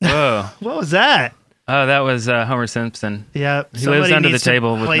 Whoa. What was that? Oh, that was Homer Simpson. Yeah, He lives under the needs to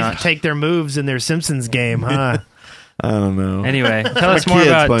table with Notch. take their moves in their Simpsons game, huh? I don't know. Anyway, tell us My more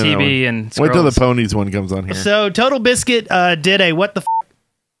kid's about playing that TB one. and Wait till the Scrolls. ponies one comes on here. So Total Biscuit did a what the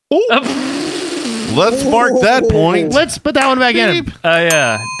Let's mark that point. Let's put that one back in. Oh,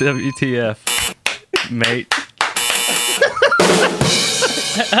 yeah. WTF. Mate.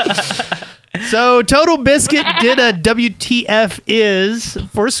 So Total Biscuit did a WTF is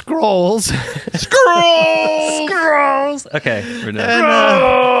for Scrolls. Scrolls! Okay, we're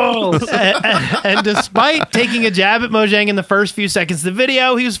done. And despite taking a jab at Mojang in the first few seconds of the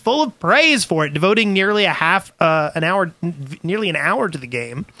video, he was full of praise for it, devoting nearly an hour to the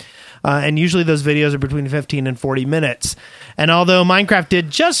game. And usually those videos are between 15 and 40 minutes. And although Minecraft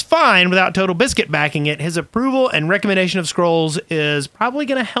did just fine without Total Biscuit backing it, his approval and recommendation of Scrolls is probably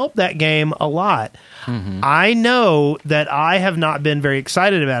going to help that game a lot. Mm-hmm. I know that I have not been very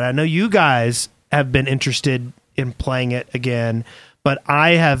excited about it. I know you guys have been interested in playing it again, but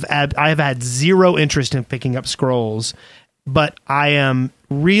I have had zero interest in picking up Scrolls. But I am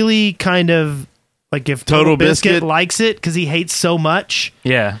really kind of like, if Total Biscuit likes it because he hates so much,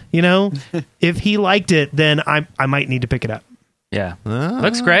 Yeah. you know, if he liked it, then I might need to pick it up. Yeah.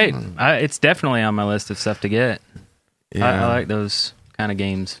 Looks great. It's definitely on my list of stuff to get. Yeah. I like those kind of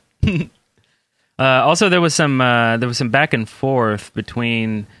games. Also, there was some back and forth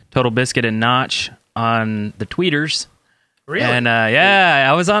between Total Biscuit and Notch on the tweeters. Really? And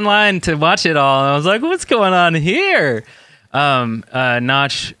I was online to watch it all, and I was like, "What's going on here?"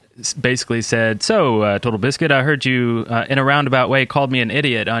 Notch basically said, "So, Total Biscuit, I heard you in a roundabout way called me an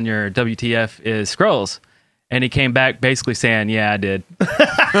idiot on your WTF is Scrolls." And he came back basically saying, "Yeah, I did."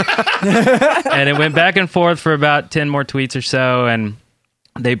 And it went back and forth for about 10 more tweets or so, and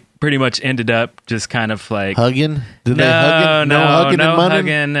they pretty much ended up just kind of like Hugging? Did they no, hug it? no hugging and mudding?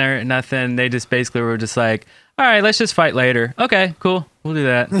 hugging or nothing. They just basically were just like, "All right, let's just fight later." Okay, cool, we'll do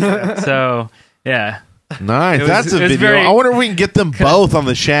that. So yeah, Nice. It was- That's a it was video. very- I wonder if we can get them both on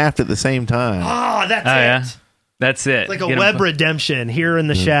the shaft at the same time. Oh, that's oh it. yeah, that's it. It's like a Get 'em- web redemption here in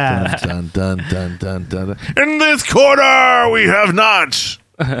the shaft. Dun, dun, dun, dun, dun, dun. In this corner, we have Notch.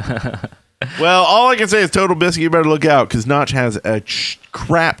 Well, all I can say is Total Biscuit, you better look out, because Notch has a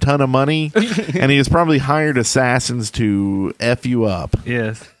crap ton of money, and he has probably hired assassins to F you up.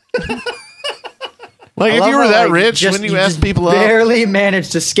 Yes. Like, I if love you were how, that like, rich, just- wouldn't you you F just people up? barely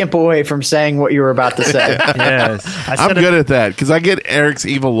managed to skimp away from saying what you were about to say. Yes. I'm good at that, because I get Eric's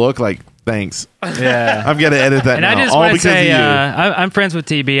evil look like, thanks. Yeah. I'm going to edit that And now, I just all want to because say, of you. I'm friends with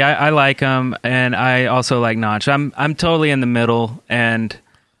TB. I like him, and I also like Notch. I'm totally in the middle, and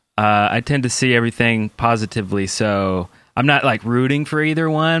I tend to see everything positively. So I'm not like rooting for either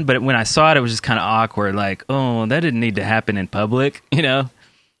one. But when I saw it, it was just kind of awkward. Like, oh, that didn't need to happen in public, you know.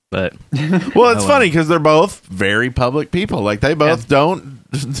 But Well, it's funny because they're both very public people. Like, they both don't,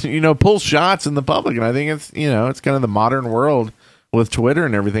 pull shots in the public. And I think it's, it's kind of the modern world with Twitter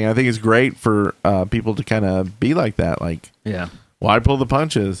and everything. I think it's great for people to kind of be like that. Like, yeah, why pull the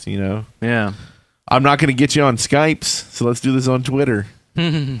punches, yeah. I'm not going to get you on Skypes, so let's do this on Twitter.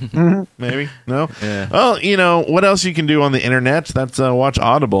 Maybe? No? Yeah. Well, what else you can do on the internet? That's watch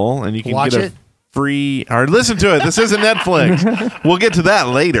Audible, and you can Watch get it? free, or listen to it. This isn't Netflix. We'll get to that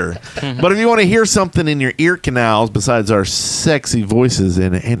later. But if you want to hear something in your ear canals besides our sexy voices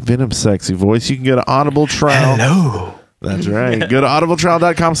and AntVenom's sexy voice, you can go to Audible Trial. Hello. That's right. Go to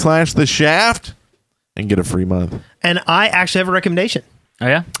audibletrial.com/The Shaft and get a free month. And I actually have a recommendation. Oh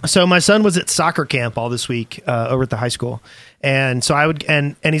yeah. So my son was at soccer camp all this week over at the high school, and so I would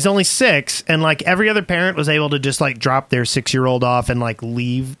and he's only 6, and like every other parent was able to just like drop their 6-year-old off and like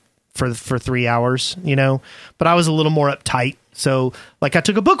leave for 3 hours, you know. But I was a little more uptight, so like I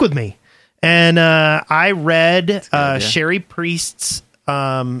took a book with me, and I read Sherry Priest's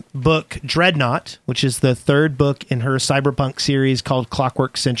book Dreadnought, which is the 3rd book in her cyberpunk series called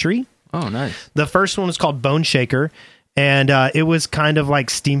Clockwork Century. Oh, nice. The first one was called Bone Shaker. And it was kind of like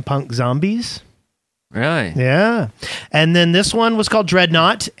steampunk zombies. Really? Yeah. And then this one was called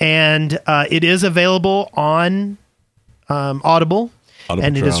Dreadnought, and it is available on Audible.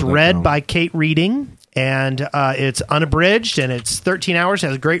 And it is read by Kate Reading, and it's unabridged, and it's 13 hours. It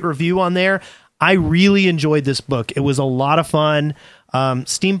has a great review on there. I really enjoyed this book. It was a lot of fun.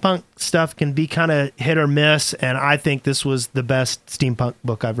 Steampunk stuff can be kind of hit or miss, and I think this was the best steampunk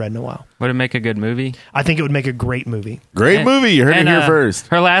book I've read in a while. Would it make a good movie? I think it would make a great movie. Great movie. You heard it here first.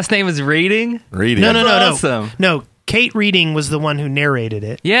 Her last name was Reading? Reading. No. Awesome. No, Kate Reading was the one who narrated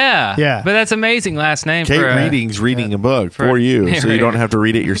it. Yeah. Yeah. But that's amazing last name. Kate for Reading's reading a book for you, so you don't have to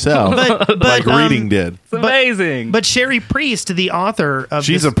read it yourself, like Reading did. It's amazing. But Sherry Priest, the author of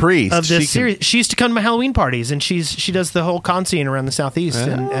She's a priest. of this series, she used to come to my Halloween parties, and she does the whole con scene around the Southeast,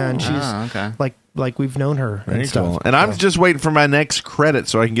 and she's okay. like we've known her Very and stuff. cool. And I'm just waiting for my next credit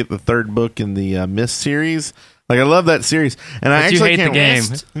so I can get the 3rd book in the Mist series. Like, I love that series, and I But you actually hate the can't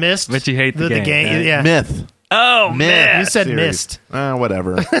game. Mist, But you hate the game. Yeah. Myth. Oh, Myth. You said series. Mist.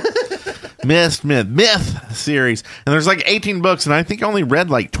 Whatever. Myth series. And there's like 18 books, and I think I only read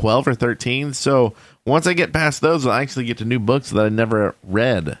like 12 or 13. So once I get past those, I'll actually get to new books that I never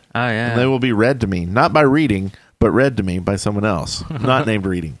read. Oh, yeah. And they will be read to me, not by reading, but read to me by someone else, not named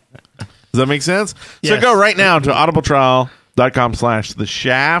Reading. Does that make sense? Yes. So go right now to audibletrial.com/The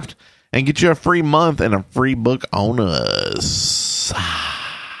Shaft and get you a free month and a free book on us.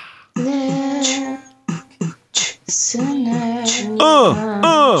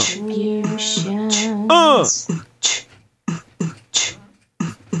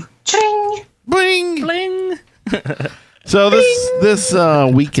 Bling. Bling. So this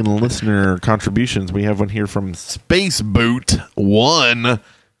week in listener contributions, we have one here from Space Boot 1.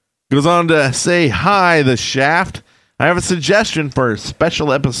 Goes on to say, "Hi, The Shaft. I have a suggestion for a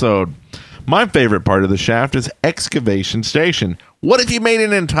special episode. My favorite part of The Shaft is Excavation Station. What if you made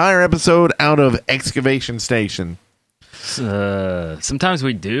an entire episode out of Excavation Station?" Sometimes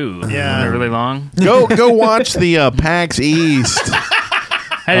we do. Yeah. They're really long. Go watch the PAX East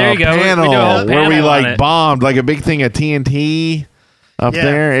Hey, there you go. panel, we do a whole where we panel on like it. bombed like a big thing of TNT up Yeah.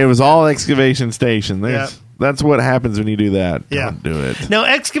 there. It was all Excavation Station. Yep. That's what happens when you do that. Yeah. Don't do it. No,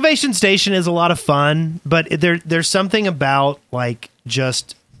 Excavation Station is a lot of fun, but there's something about like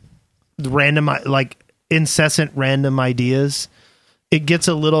just random, like incessant random ideas. It gets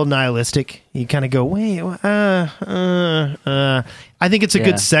a little nihilistic. You kind of go, wait, I think it's a Yeah.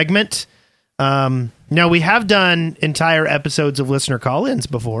 good segment. Now we have done entire episodes of listener call-ins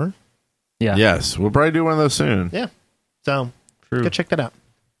before. Yeah. Yes, we'll probably do one of those soon. Yeah. So go check that out.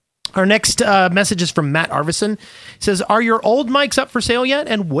 Our next message is from Matt Arvison. He says, "Are your old mics up for sale yet?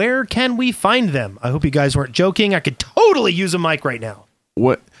 And where can we find them?" I hope you guys weren't joking. I could totally use a mic right now.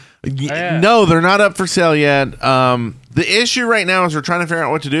 What? Yeah. No, they're not up for sale yet. The issue right now is we're trying to figure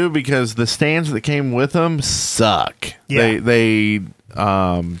out what to do because the stands that came with them suck. Yeah. They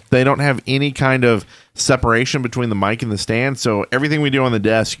don't have any kind of separation between the mic and the stand, so everything we do on the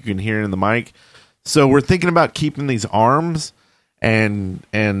desk you can hear in the mic. So we're thinking about keeping these arms and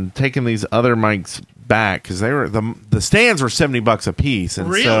taking these other mics back because they were the stands were $70 a piece, and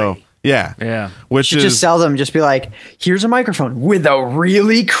so Really? yeah, which Should is just sell them. Just be like, here's a microphone with a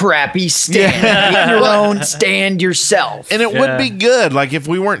really crappy stand. Get your own stand yourself. and it would be good, like if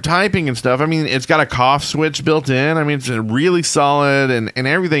we weren't typing and stuff. I mean, it's got a cough switch built in. I mean, it's really solid and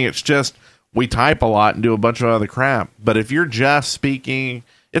everything. It's just we type a lot and do a bunch of other crap. But if you're just speaking,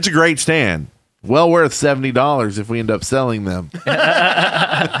 it's a great stand. Well worth $70 if we end up selling them.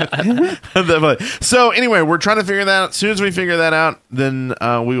 So anyway, we're trying to figure that out. As soon as we figure that out, then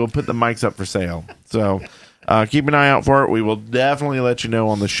we will put the mics up for sale. So keep an eye out for it. We will definitely let you know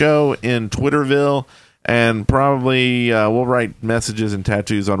on the show in Twitterville, and probably we'll write messages and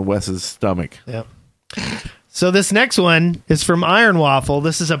tattoos on Wes's stomach. Yep. So this next one is from Iron Waffle.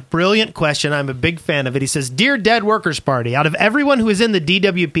 This is a brilliant question. I'm a big fan of it. He says, "Dear Dead Workers Party, out of everyone who is in the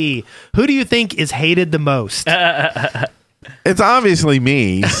DWP, who do you think is hated the most?" It's obviously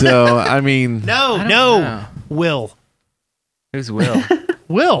me. So I mean, no, Will. Who's Will?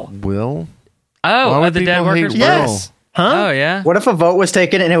 Will. Will. Oh, Why would the Dead people Workers hate Party? Will? Yes. Huh? Oh, yeah. What if a vote was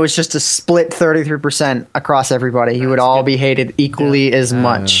taken and it was just a split 33% across everybody? You would all be hated equally as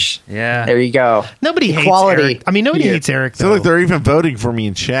much. Yeah. There you go. Nobody Equality. hates Eric. I mean, nobody hates Eric, So though. look, they're even voting for me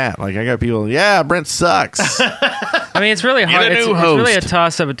in chat. Like I got people. Yeah, Brent sucks. I mean, it's really hard. a It's new really a host.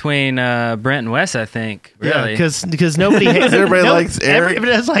 toss-up between Brent and Wes, I think. Really. because nobody hates Everybody likes Eric.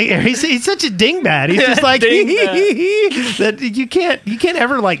 Everybody like Eric. He's such a dingbat. He's just like that. You can't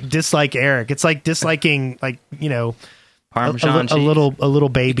ever like dislike Eric. It's like disliking Parmesan a little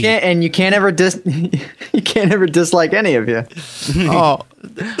baby. You can't ever dislike any of you. Oh,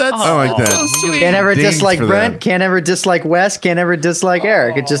 I like that. so sweet. Can't ever Dings dislike for Brent. that. Can't ever dislike Wes. Can't ever dislike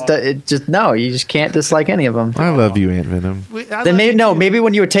Eric. You just can't dislike any of them. I love you, AntVenom. Then maybe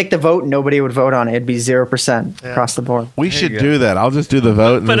when you would take the vote, nobody would vote on it. It'd be 0% across the board. We should do that. I'll just do the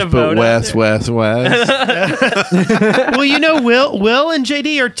vote and Put a just put vote Wes. Well, Will and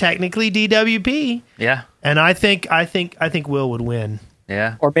JD are technically DWP, Yeah. and I think Will would win.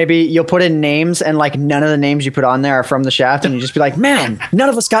 Yeah. Or maybe you'll put in names and like none of the names you put on there are from the Shaft, and you just be like, "Man, none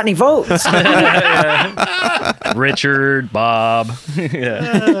of us got any votes." Richard, Bob.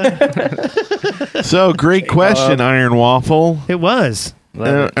 Yeah. So great question, Iron Waffle. It was.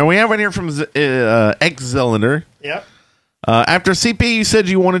 And we have one here from X-Cylinder. Yep. After CP, you said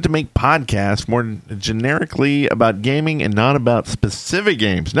you wanted to make podcasts more generically about gaming and not about specific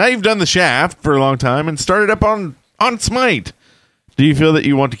games. Now you've done the Shaft for a long time and started up on Smite. Do you feel that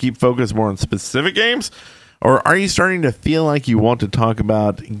you want to keep focus more on specific games? Or are you starting to feel like you want to talk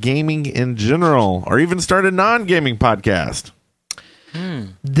about gaming in general? Or even start a non-gaming podcast?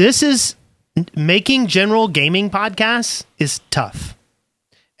 This is making general gaming podcasts is tough.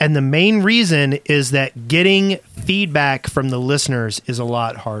 And the main reason is that getting feedback from the listeners is a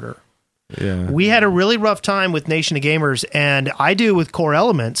lot harder. Yeah. We had a really rough time with Nation of Gamers, and I do with Core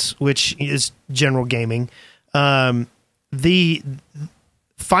Elements, which is general gaming. The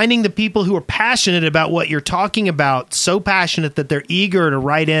finding the people who are passionate about what you're talking about, so passionate that they're eager to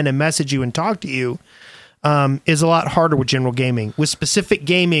write in and message you and talk to you, is a lot harder with general gaming. With specific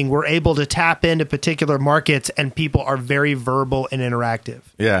gaming, we're able to tap into particular markets, and people are very verbal and interactive.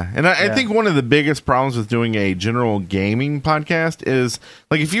 Yeah, and I think one of the biggest problems with doing a general gaming podcast is,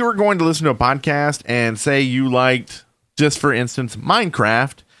 like, if you were going to listen to a podcast and say you liked, just for instance,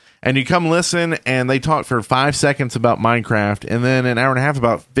 Minecraft, and you come listen and they talk for 5 seconds about Minecraft and then an hour and a half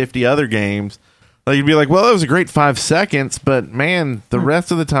about 50 other games, like, you'd be like, well, that was a great 5 seconds, but man, the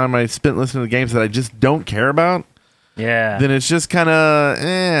rest of the time I spent listening to games that I just don't care about. Yeah. Then it's just kind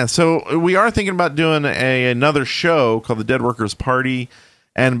of So we are thinking about doing another show called the Dead Workers Party,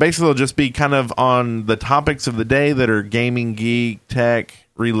 and basically it'll just be kind of on the topics of the day that are gaming, geek, tech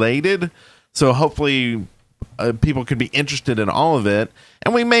related. So hopefully people can be interested in all of it,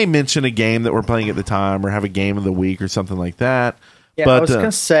 and we may mention a game that we're playing at the time or have a game of the week or something like that. Yeah, but, I was going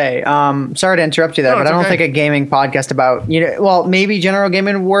to say, sorry to interrupt you there, No, but I it's don't okay. think a gaming podcast about, well, maybe general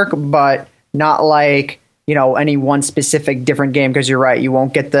gaming would work, but not like, any one specific different game, because you're right, you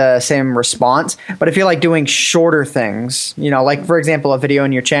won't get the same response. But I feel like doing shorter things, like, for example, a video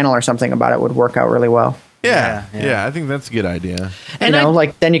on your channel or something about it would work out really well. Yeah, I think that's a good idea. And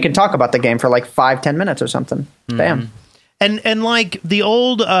like, then you can talk about the game for like 5-10 minutes or something. Bam. And like the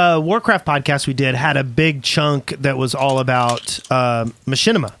old Warcraft podcast we did had a big chunk that was all about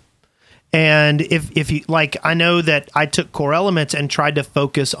machinima. And if you like, I know that I took Core Elements and tried to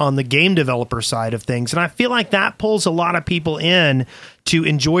focus on the game developer side of things, and I feel like that pulls a lot of people in to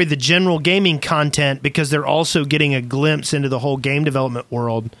enjoy the general gaming content because they're also getting a glimpse into the whole game development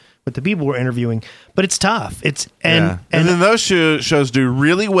world with the people we're interviewing. But it's tough. And then those shows do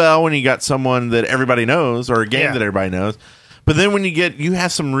really well when you got someone that everybody knows or a game that everybody knows. But then when you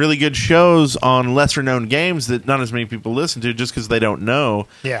have some really good shows on lesser known games that not as many people listen to just because they don't know.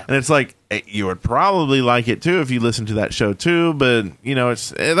 Yeah. And it's like, you would probably like it too if you listen to that show too. But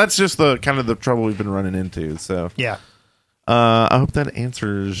that's just the kind of the trouble we've been running into. So yeah. I hope that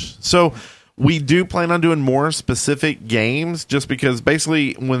answers. So we do plan on doing more specific games, just because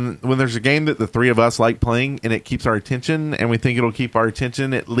basically when there's a game that the three of us like playing and it keeps our attention, and we think it'll keep our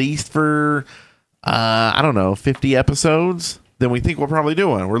attention at least for 50 episodes, then we think we'll probably do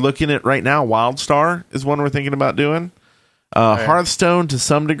one. We're looking at right now, WildStar is one we're thinking about doing. Hearthstone to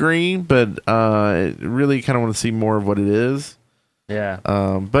some degree, but really kind of want to see more of what it is. Yeah.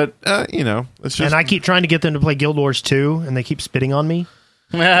 But it's just. And I keep trying to get them to play Guild Wars 2, and they keep spitting on me.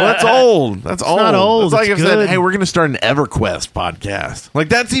 Well, that's old. That's old. Not old. It's like It's if I said, good. "Hey, we're going to start an EverQuest podcast." Like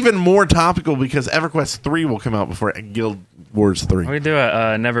that's even more topical because EverQuest 3 will come out before Guild Wars 3. We do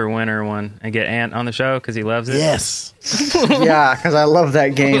a Neverwinter one and get Ant on the show because he loves it. Yes. Yeah, because I love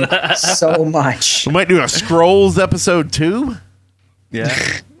that game so much. We might do a Scrolls episode 2. Yeah.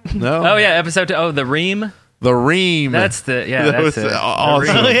 No. Oh yeah, episode 2. Oh, the Ream. The Ream. That's the That That's was it. awesome.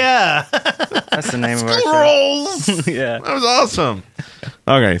 The Ream. Oh, yeah. That's the name of our show. Scrolls. Yeah. That was awesome.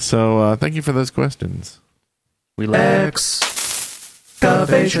 Okay, so thank you for those questions. We love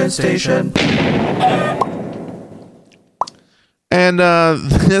Excavation Station. And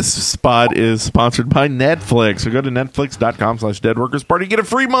this spot is sponsored by Netflix. So go to netflix.com/deadworkersparty. Get a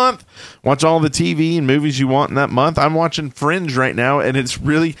free month. Watch all the TV and movies you want in that month. I'm watching Fringe right now, and it's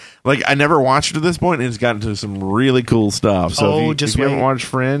really, like, I never watched it to this point, and it's gotten to some really cool stuff. So if you haven't watched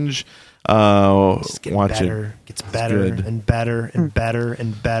Fringe, watch better. it. Gets better and better and better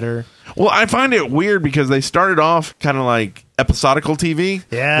and better. Well, I find it weird because they started off kind of like episodical TV.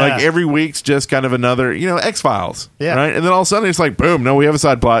 Yeah. Like every week's just kind of another, X-Files. Yeah. Right? And then all of a sudden it's like, boom, no, we have a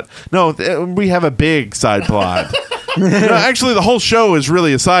side plot. No, we have a big side plot. No, actually, the whole show is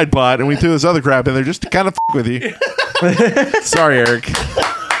really a side plot, and we threw this other crap in there just to kind of f*** with you. Sorry, Eric.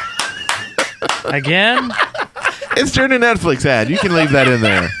 Again? It's during a Netflix ad. You can leave that in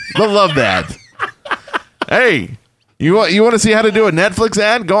there. They'll love that. Hey, you want to see how to do a Netflix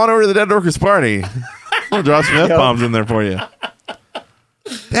ad? Go on over to the Dead Workers Party. We'll drop some F-bombs in there for you.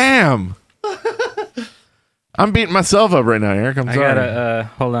 Damn. I'm beating myself up right now, Eric. I'm sorry. I gotta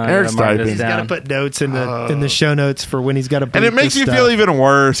hold on. Eric's typing. He's got to put notes in the show notes for when he's got to. And it makes you feel even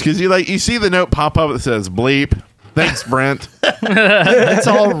worse because you see the note pop up that says bleep. Thanks, Brent. It's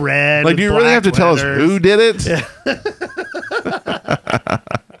all red. Like, do you really have to tell us who did it? Yeah.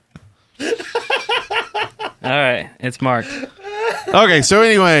 All right, it's marked. Okay, so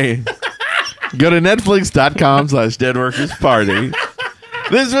anyway, go to netflix.com/deadworkersparty.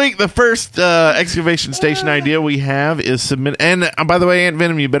 This week, the first excavation station idea we have is submit. And by the way,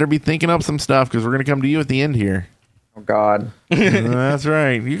 AntVenom, you better be thinking up some stuff because we're going to come to you at the end here. Oh, God. That's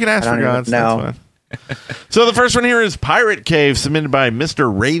right. You can ask for gods. No. That's fine. So the first one here is Pirate Cave, submitted by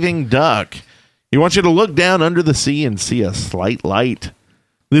Mr. Raving Duck. He wants you to look down under the sea and see a slight light.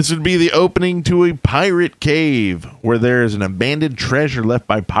 This would be the opening to a pirate cave, where there is an abandoned treasure left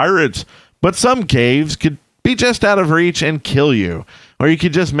by pirates, but some caves could be just out of reach and kill you, or you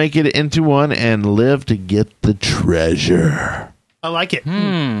could just make it into one and live to get the treasure. I like it.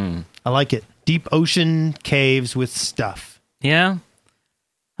 I like it. Deep ocean caves with stuff. Yeah.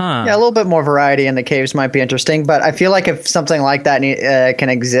 Huh. Yeah, a little bit more variety in the caves might be interesting, but I feel like if something like that can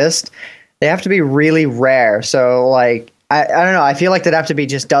exist, they have to be really rare. So, like, I don't know. I feel like there'd have to be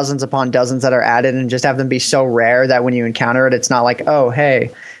just dozens upon dozens that are added and just have them be so rare that when you encounter it, it's not like, oh,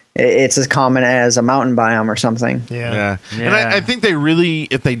 hey, it's as common as a mountain biome or something. Yeah. And I think they really,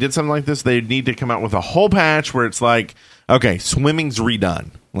 if they did something like this, they'd need to come out with a whole patch where it's like, okay, swimming's redone.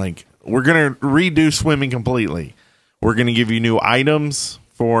 Like, we're going to redo swimming completely. We're going to give you new items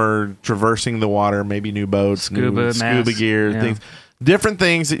for traversing the water, maybe new boats, Scuba gear, yeah. things. Different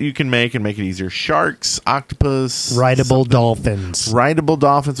things that you can make and make it easier. Sharks, octopus. Rideable dolphins. Rideable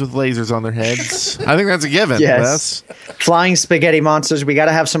dolphins with lasers on their heads. I think that's a given. Yes. Flying spaghetti monsters. We got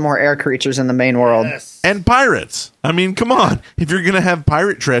to have some more air creatures in the main world. Yes. And pirates. I mean, come on. If you're going to have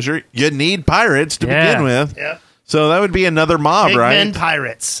pirate treasure, you need pirates to begin with. Yep. So that would be another mob, Big right? men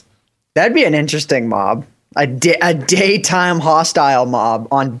pirates. That'd be an interesting mob. A daytime hostile mob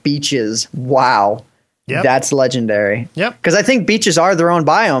on beaches. Wow. Yep. That's legendary. Yep. Because I think beaches are their own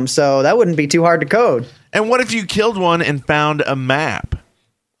biome, so that wouldn't be too hard to code. And what if you killed one and found a map?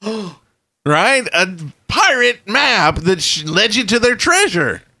 Right? A pirate map that led you to their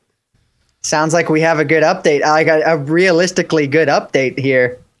treasure. Sounds like we have a good update, like a realistically good update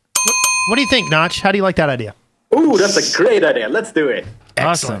here. What do you think, Notch? How do you like that idea? Ooh, that's a great idea. Let's do it.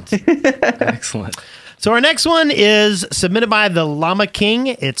 Awesome. Excellent. So our next one is submitted by the Llama King.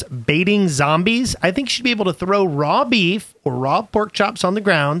 It's baiting zombies. I think you should be able to throw raw beef or raw pork chops on the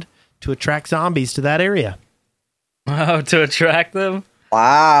ground to attract zombies to that area. Oh, to attract them?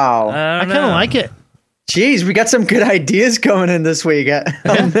 Wow. I kind of like it. Jeez, we got some good ideas coming in this week. I'll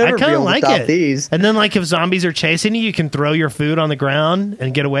never I be kind able of like to top it. these. And then, like, if zombies are chasing you, you can throw your food on the ground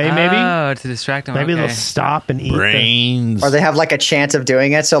and get away, maybe. Oh, to distract them. Maybe okay. they'll stop and eat. Brains. Or they have like a chance of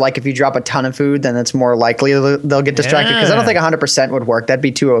doing it. So like if you drop a ton of food, then it's more likely they'll get distracted. Because I don't think 100% would work. That'd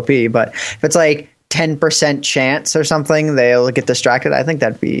be too OP. But if it's like 10% chance or something they'll get distracted. I think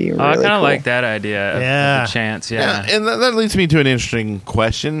that'd be really I kind of cool. like that idea. Of the chance. Yeah. And that leads me to an interesting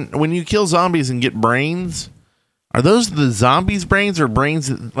question. When you kill zombies and get brains, are those the zombies' brains or brains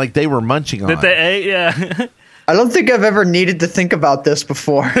that, like they were munching on? That they ate, yeah. I don't think I've ever needed to think about this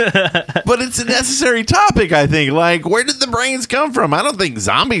before. But it's a necessary topic, I think. Like, where did the brains come from? I don't think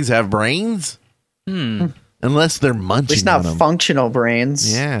zombies have brains. Unless they're munching It's not on them. functional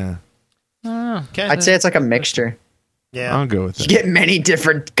brains. Yeah. Okay. I'd say it's like a mixture. Yeah. I'll go with You that. get many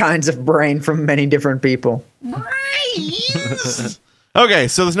different kinds of brain from many different people. Okay,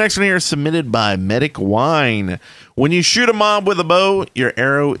 so this next one here is submitted by Medic Wine. When you shoot a mob with a bow, your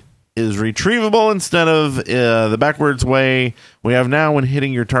arrow is retrievable instead of the backwards way we have now when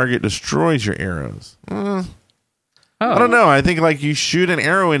hitting your target destroys your arrows. I don't know. I think like you shoot an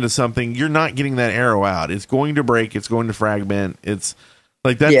arrow into something, you're not getting that arrow out. It's going to break. It's going to fragment. It's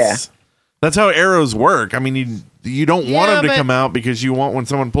like that's how arrows work. I mean, you don't want them to come out because you want when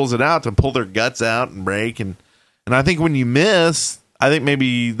someone pulls it out to pull their guts out and break. And I think when you miss, I think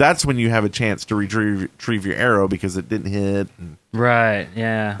maybe that's when you have a chance to retrieve your arrow because it didn't hit. Right.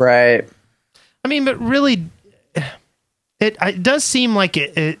 Yeah. Right. I mean, but really, it does seem like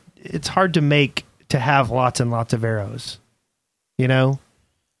it's hard to make to have lots and lots of arrows. You know?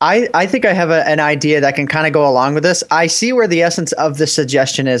 I think I have an idea that can kind of go along with this. I see where the essence of the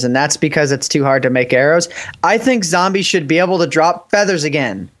suggestion is, and that's because it's too hard to make arrows. I think zombies should be able to drop feathers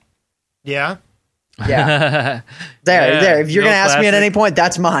again. Yeah. Yeah. There. If you're going to ask me at any point,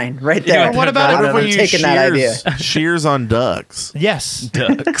 that's mine right there. What about What if we I'm use taking that idea. shears on ducks Yes.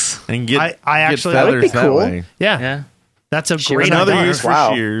 Ducks. and get I actually- get that would be feathers cool. that way? Yeah. Yeah. That's a Shears great on Another idea. use for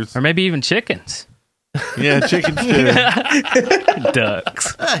Wow. shears. Or maybe even chickens. Yeah, chickens too.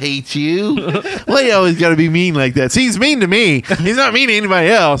 Ducks. I hate you. Well, you always got to be mean like that. See, he's mean to me. He's not mean to anybody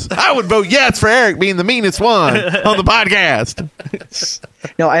else. I would vote yes for Eric being the meanest one on the podcast.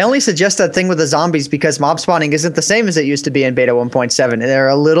 No, I only suggest that thing with the zombies because mob spawning isn't the same as it used to be in beta 1.7. They're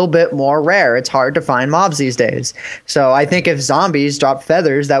a little bit more rare. It's hard to find mobs these days. So I think if zombies drop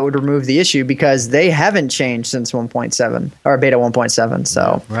feathers, that would remove the issue because they haven't changed since 1.7 or beta 1.7.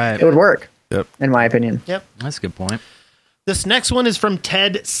 So Right. it would work, Yep. in my opinion. Yep. That's a good point. This next one is from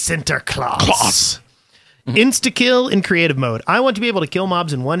Ted Sinterklaas. Insta-kill in creative mode. I want to be able to kill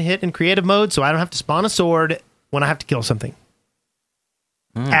mobs in one hit in creative mode so I don't have to spawn a sword when I have to kill something.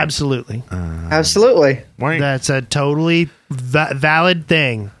 Absolutely. Absolutely. That's a totally valid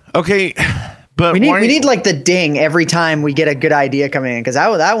thing. Okay, but We need like the ding every time we get a good idea coming in because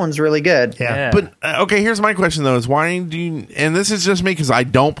that one's really good. Yeah. But okay, here's my question though: is why do you? And this is just me because I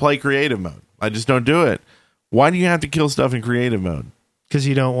don't play creative mode. I just don't do it. Why do you have to kill stuff in creative mode? Because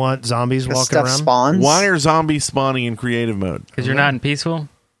you don't want zombies walking Stuff around. spawns. Why are zombies spawning in creative mode? Because you're not in peaceful?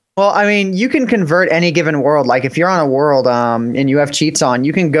 Well, I mean, you can convert any given world. Like if you're on a world and you have cheats on,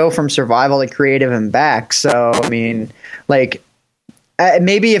 you can go from survival to creative and back. So, I mean, like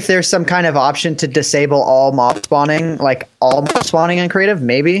maybe if there's some kind of option to disable all mob spawning, like all mob spawning in creative,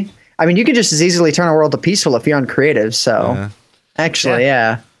 maybe. I mean, you could just as easily turn a world to peaceful if you're on creative. So, actually,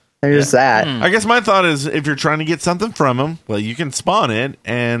 yeah. There's that. I guess my thought is if you're trying to get something from them, well, you can spawn it,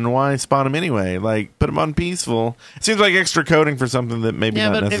 and why spawn them anyway? Like, put them on peaceful. It seems like extra coding for something that maybe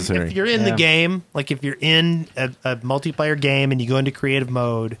not but necessary. if you're in the game, like if you're in a multiplayer game and you go into creative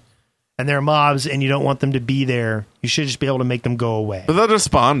mode and there are mobs and you don't want them to be there, you should just be able to make them go away. But they'll just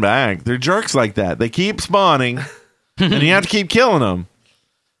spawn back. They're jerks like that. They keep spawning, and you have to keep killing them.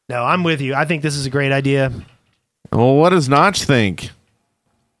 No, I'm with you. I think this is a great idea. Well, what does Notch think?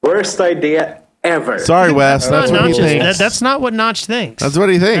 Worst idea ever. Sorry, Wes. That's what he thinks. That's not what Notch thinks. That's what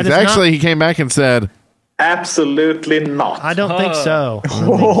he thinks. That is Actually, he came back and said, Absolutely not. I don't think so.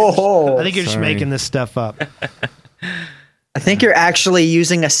 Oh, I think you're just Sorry. making this stuff up. I think you're actually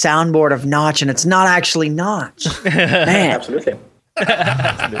using a soundboard of Notch, and it's not actually Notch. Man. Absolutely.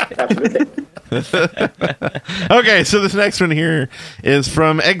 Absolutely. okay, so this next one here is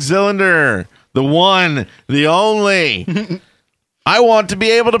from Exilinder, the one, the only. I want to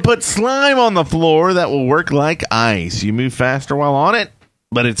be able to put slime on the floor that will work like ice. You move faster while on it,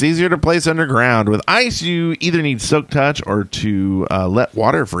 but it's easier to place underground. With ice, you either need soak touch or to let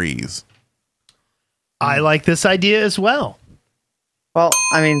water freeze. I like this idea as well. Well,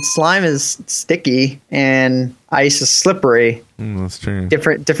 I mean, slime is sticky and ice is slippery. That's true.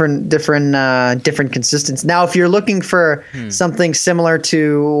 Different consistency. Now, if you're looking for something similar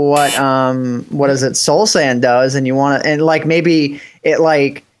to what is it, Soul Sand does, and you want to, and like maybe it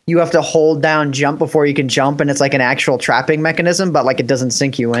like you have to hold down jump before you can jump, and it's like an actual trapping mechanism, but like it doesn't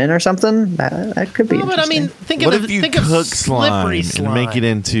sink you in or something. That could be. No, but I mean, interesting. What if you cook slime slime and make it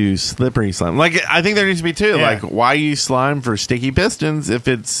into slippery slime? Like, I think there needs to be two. Yeah. Like, why use slime for sticky pistons if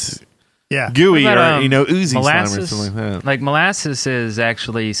it's Yeah. gooey What about, or oozy molasses? slime or something like that? Like molasses is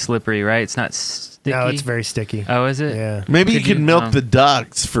actually slippery, right? It's not sticky. No, it's very sticky. Oh, is it? Yeah. Maybe you Could could you- milk the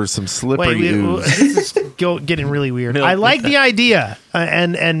ducts for some slippery ooze. This is getting really weird. I like the idea,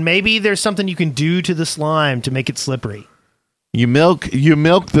 and maybe there's something you can do to the slime to make it slippery. You milk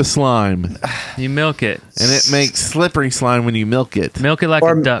the slime, You milk it. and it makes slippery slime when you milk it. Milk it like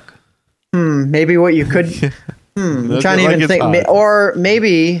Or- a duck. Maybe what you could. I'm Milk trying it to like even it's think, hot. or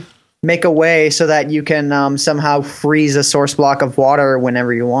maybe make a way so that you can somehow freeze a source block of water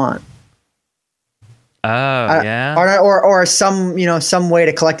whenever you want. Oh, yeah. Or some some way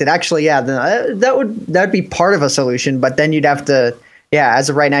to collect it. Actually, yeah, that'd be part of a solution. But then you'd have to, as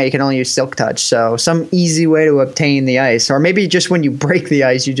of right now, you can only use Silk Touch. So some easy way to obtain the ice, or maybe just when you break the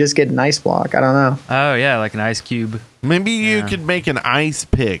ice, you just get an ice block. I don't know. Oh, yeah, like an ice cube. Maybe you could make an ice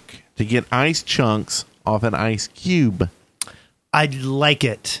pick to get ice chunks off an ice cube, I'd like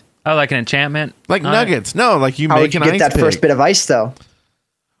it. Oh, like an enchantment? like on nuggets. No, like you How make would you an get ice that pick. first bit of ice though?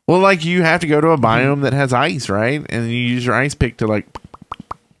 Well, like you have to go to a biome that has ice, right? And you use your ice pick to like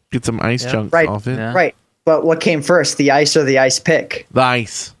get some ice chunks Right. off it. Yeah. Right. But what came first, the ice or the ice pick? The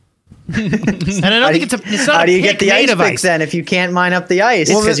ice. And I don't think it's not How a do you pick get the made ice of pick ice. then if you can't mine up the ice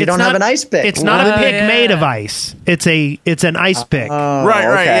Well, because you it's don't have not- an ice pick? It's not a pick yeah. made of ice. It's an ice pick. Right,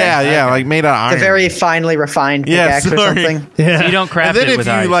 okay. yeah, like made out of iron. It's a very finely refined pickaxe or sorry. something. Yeah. So you don't And craft then it if with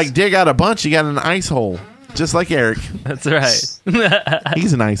you ice. like dig out a bunch, you got an ice hole, just like Eric. That's right.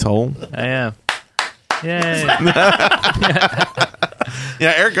 He's an ice hole. I am. Yay.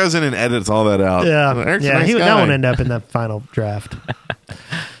 Yeah, Eric goes in and edits all that out. Yeah, Eric's a yeah. nice That guy. won't end up in the final draft.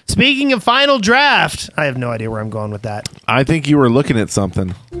 Speaking of final draft, I have no idea where I'm going with that. I think you were looking at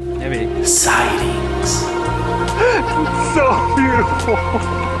something. Maybe. Sightings. So beautiful.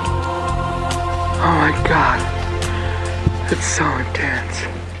 Oh my god. It's so intense.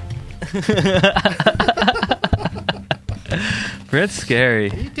 That's scary.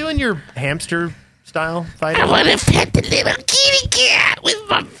 Are you doing your hamster style fighting? want to pet the little kitty cat with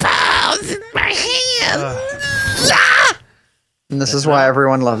my paws and my hands. And this is why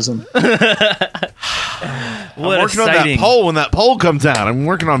everyone loves them. What I'm working on that exciting pole when that pole comes out. I'm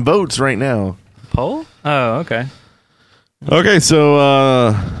working on boats right now. pole? Oh, okay. Okay, so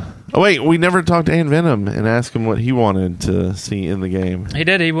oh wait, we never talked to AntVenom and asked him what he wanted to see in the game. He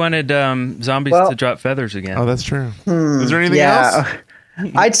did. He wanted zombies Well- to drop feathers again. Oh, that's true. Is there anything else?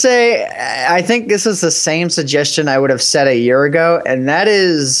 I'd say I think this is the same suggestion I would have said a year ago, and that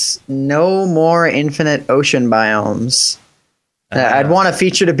is no more infinite ocean biomes. I'd want a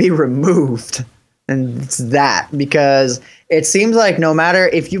feature to be removed, and it's that because it seems like no matter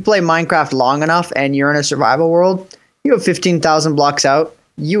if you play Minecraft long enough and you're in a survival world, you have 15,000 blocks out,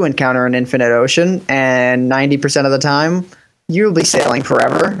 you encounter an infinite ocean, and 90% of the time you'll be sailing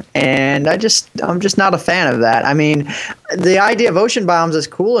forever. And I'm just not a fan of that. I mean, the idea of ocean biomes is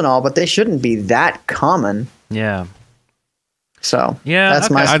cool and all, but they shouldn't be that common. Yeah. So Yeah, that's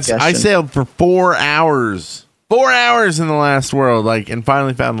okay. my I suggestion. sailed for 4 hours. 4 hours in the last world, and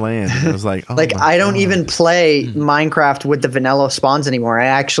finally found land. I was like, oh Like, my I don't God. even play Minecraft with the vanilla spawns anymore. I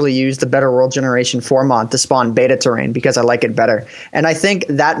actually use the Better World Generation 4 mod to spawn beta terrain because I like it better. And I think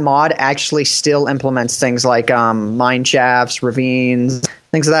that mod actually still implements things like mine shafts, ravines,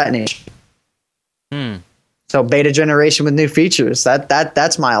 things of that nature. So beta generation with new features.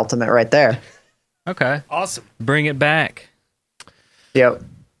 That's my ultimate right there. Okay. Awesome. Bring it back. Yep.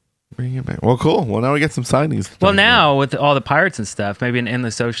 Bring it back. Well, cool. Well, now we get some sightings. Well, now with all the pirates and stuff, maybe an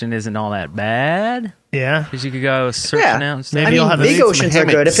endless ocean isn't all that bad Yeah. because you could go searching Yeah. out and stuff. Maybe I you'll mean, have big some oceans are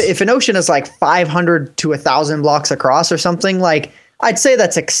good. hammocks. If an ocean is like 500 to 1,000 blocks across or something, like I'd say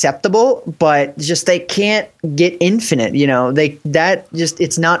that's acceptable, but just they can't get infinite. You know,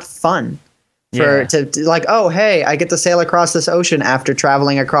 it's not fun for Yeah. to like. Oh, hey, I get to sail across this ocean after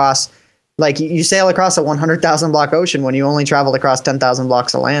traveling across. Like you sail across a 100,000 block ocean when you only traveled across 10,000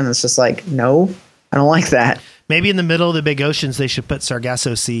 blocks of land. It's just like, no, I don't like that. Maybe in the middle of the big oceans, they should put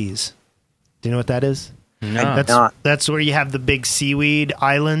Sargasso Seas. Do you know what that is? No. That's where you have the big seaweed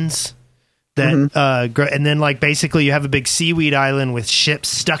islands that and then like basically you have a big seaweed island with ships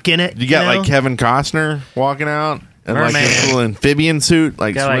stuck in it. You got know? like Kevin Costner walking out and like Merman. his little amphibian suit,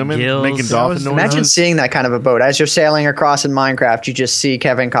 like Got, like, swimming, gills. making dolphin noises. Imagine seeing that kind of a boat as you're sailing across in Minecraft. You just see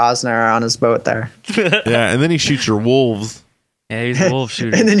Kevin Costner on his boat there. Yeah, and then he shoots your wolves. Yeah, he's a wolf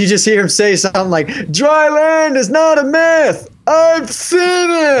shooter. And then you just hear him say something like, "Dry land is not a myth. I've seen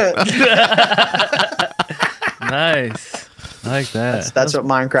it. Nice. I like that. That's what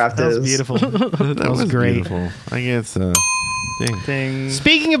Minecraft That is. was beautiful. That was great. Beautiful. I guess. Ding.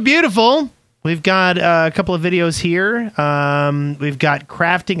 Speaking of beautiful, we've got a couple of videos here. We've got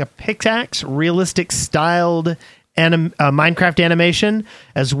crafting a pickaxe, realistic styled Minecraft animation,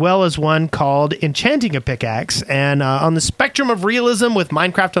 as well as one called enchanting a pickaxe. And on the spectrum of realism, with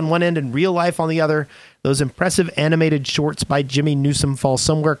Minecraft on one end and real life on the other, those impressive animated shorts by Jimmy Newsom fall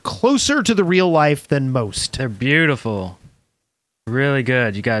somewhere closer to the real life than most. They're beautiful. Really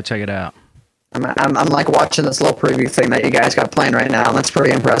good. You gotta check it out. I'm like watching this little preview thing that you guys got playing right now, and that's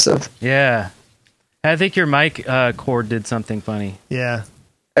pretty impressive. Yeah. I think your mic cord did something funny. Yeah.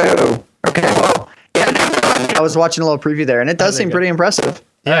 Oh, okay. Well, yeah, I was watching a little preview there, and it does seem pretty impressive.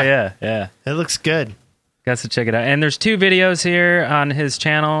 Yeah. Oh, yeah. It looks good. Got to check it out. And there's 2 videos here on his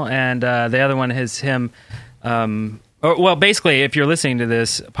channel, and the other one is him. Basically, if you're listening to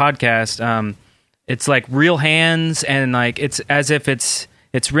this podcast, it's like real hands, and like it's as if it's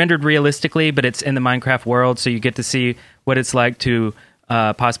rendered realistically, but it's in the Minecraft world, so you get to see what it's like to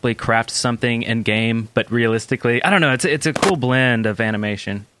possibly craft something in game, but realistically. I don't know. It's a cool blend of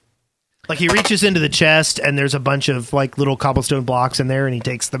animation. Like he reaches into the chest, and there's a bunch of like little cobblestone blocks in there, and he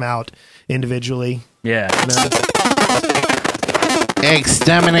takes them out individually. Yeah.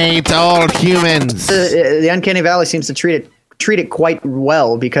 Exterminate all humans. The Uncanny Valley seems to treat it quite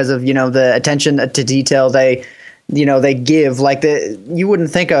well because of the attention to detail they give. Like you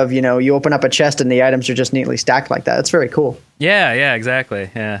wouldn't think of you open up a chest and the items are just neatly stacked like that. That's very cool. Yeah, exactly.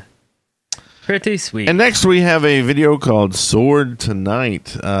 Yeah. Pretty sweet. And next we have a video called Sword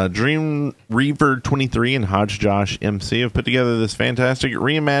Tonight. Dream Reaver 23 and Hodge Josh MC have put together this fantastic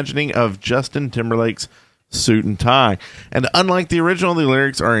reimagining of Justin Timberlake's Suit and Tie. And unlike the original, the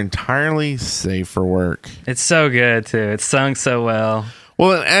lyrics are entirely safe for work. It's so good, too. It's sung so well.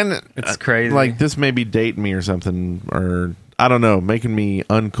 Well, and it's crazy. Like, this may be dating me or something, or I don't know, making me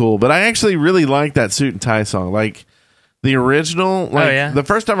uncool. But I actually really like that Suit and Tie song. Like, the original, the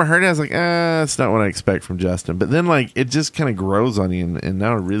first time I heard it, I was like, that's not what I expect from Justin. But then, like, it just kind of grows on you, and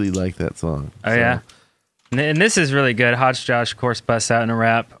now I really like that song. Oh, yeah. And this is really good. Hodge Josh, of course, busts out in a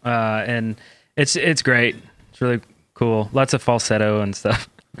rap, and it's great. It's really cool. Lots of falsetto and stuff.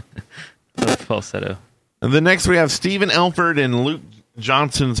 Falsetto. And then next we have Stephen Elford and Luke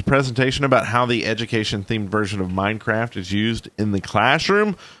Johnson's presentation about how the education-themed version of Minecraft is used in the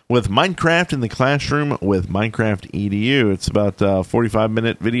classroom with Minecraft in the Classroom with Minecraft EDU. It's about a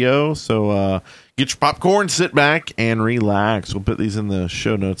 45-minute video, so get your popcorn, sit back, and relax. We'll put these in the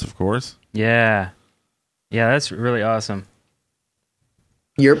show notes, of course. Yeah, that's really awesome.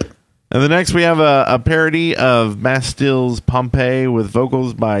 Yep. And the next we have a parody of Bastille's Pompeii with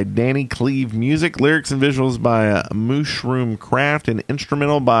vocals by Danny Cleve, music, lyrics, and visuals by Mushroom Craft, and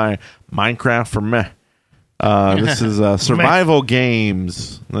instrumental by Minecraft for Meh. This is Survival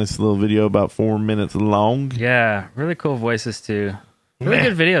Games. Nice little video, about 4 minutes long. Yeah, really cool voices too. Really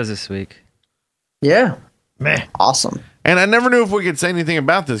good videos this week. Yeah. Meh. Awesome. And I never knew if we could say anything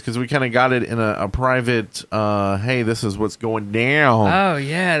about this because we kind of got it in a private, hey, this is what's going down. Oh,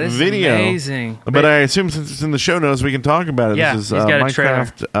 yeah, this video. is amazing. But I assume since it's in the show notes, we can talk about it. Yeah, this is he's got a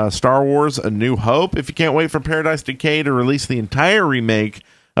Minecraft Star Wars A New Hope. If you can't wait for Paradise Decay to release the entire remake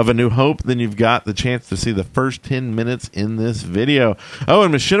of A New Hope, then you've got the chance to see the first 10 minutes in this video. Oh,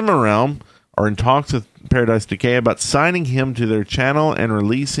 and Machinima Realm are in talks with Paradise Decay about signing him to their channel and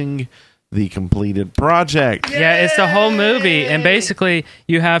releasing the completed project. Yeah, it's the whole movie, and basically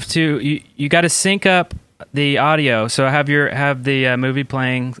you have to you got to sync up the audio. So have the movie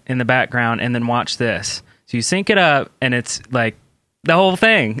playing in the background, and then watch this. So you sync it up, and it's like the whole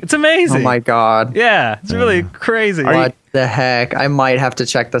thing. It's amazing. Oh my god! Yeah, it's really crazy. What the heck? I might have to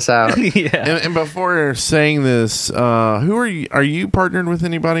check this out. Yeah. And before saying this, who are you? Are you partnered with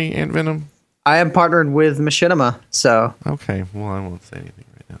anybody, AntVenom? I am partnered with Machinima, so okay. Well, I won't say anything.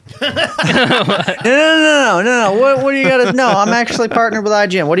 No. What do you got to? No, I'm actually partnered with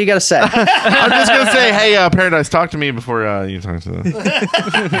IGN. What do you got to say? I'm just gonna say, hey, Paradise, talk to me before you talk to them.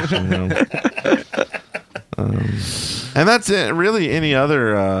 And that's it. Really, any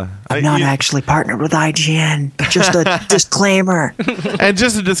other? I'm not actually partnered with IGN. Just a disclaimer. And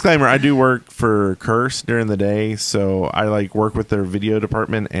just a disclaimer: I do work for Curse during the day, so I work with their video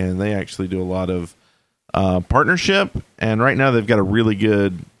department, and they actually do a lot of partnership, and right now they've got a really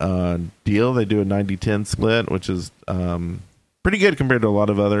good deal. They do a 90-10 split, which is pretty good compared to a lot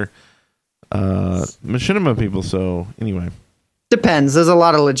of other machinima people. So anyway, Depends. There's a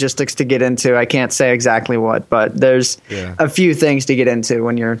lot of logistics to get into. I can't say exactly what, but there's a few things to get into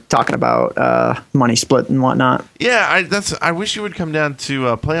when you're talking about money split and whatnot. Yeah, I wish you would come down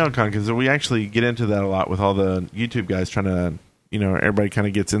to PlayOnCon, because we actually get into that a lot with all the YouTube guys trying to, everybody kind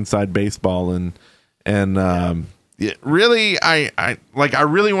of gets inside baseball and really, I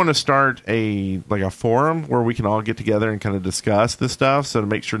really want to start a forum where we can all get together and kind of discuss this stuff, so to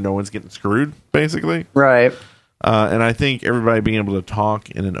make sure no one's getting screwed, basically. Right. And I think everybody being able to talk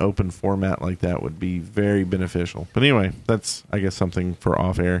in an open format like that would be very beneficial. But anyway, that's, I guess, something for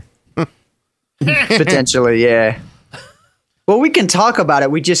off air. Potentially, yeah. Well, we can talk about it.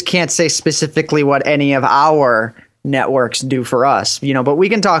 We just can't say specifically what any of our networks do for us, but we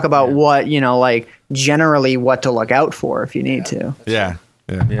can talk about what, generally what to look out for if you need to. Yeah.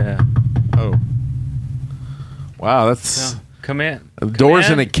 Oh. Wow, that's... Come in.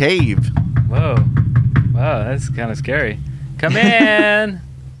 Doors in a cave. Whoa. Wow, that's kind of scary. Come in.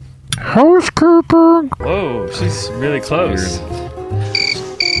 Housekeeping. Whoa, she's really close.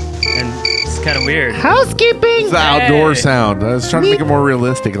 And it's kind of weird. Housekeeping. It's the outdoor sound. I was trying to make it more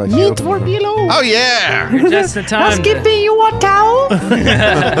realistic. Like Meat for below. Oh, yeah. You're just in time. Housekeeping, you want towel?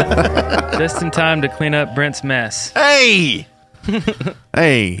 Just in time to clean up Brent's mess. Hey.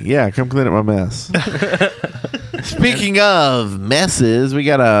 Hey, yeah, come clean up my mess. Speaking of messes, we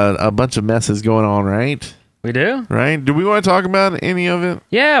got a bunch of messes going on, right? We do? Right? Do we want to talk about any of it?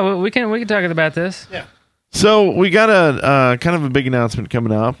 Yeah, well, we can talk about this. Yeah. So we got a kind of a big announcement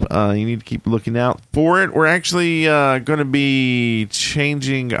coming up. You need to keep looking out for it. We're actually going to be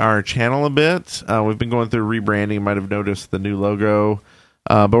changing our channel a bit. We've been going through rebranding. You might have noticed the new logo.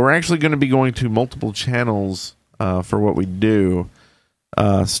 But we're actually going to be going to multiple channels for what we do.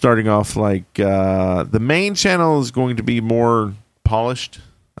 Starting off the main channel is going to be more polished,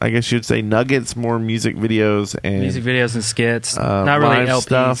 I guess you'd say, nuggets, more music videos and skits, not really LPs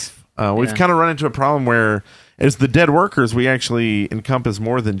stuff. We've kind of run into a problem where, as the Dead Workers, we actually encompass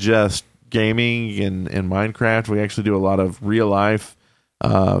more than just gaming and Minecraft. We actually do a lot of real life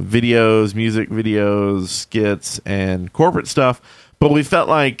videos, music videos, skits, and corporate stuff. But we felt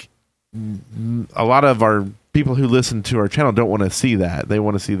like a lot of our people who listen to our channel don't want to see that. They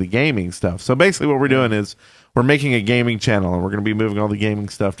want to see the gaming stuff. So basically what we're doing is we're making a gaming channel, and we're going to be moving all the gaming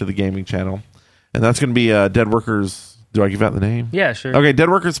stuff to the gaming channel. And that's going to be Dead Workers. Do I give out the name? Yeah, sure. Okay, Dead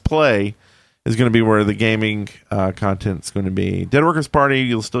Workers Play is going to be where the gaming content's going to be. Dead Workers Party,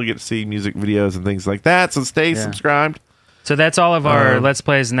 you'll still get to see music videos and things like that. So stay subscribed. So that's all of our Let's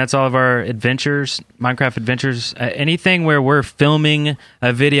Plays, and that's all of our adventures, Minecraft adventures. Anything where we're filming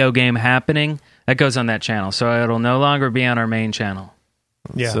a video game happening, that goes on that channel. So it'll no longer be on our main channel.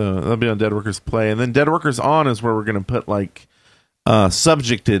 Yeah. So that'll be on Dead Workers Play. And then Dead Workers On is where we're going to put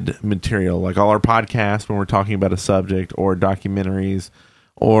subjected material, like all our podcasts when we're talking about a subject, or documentaries,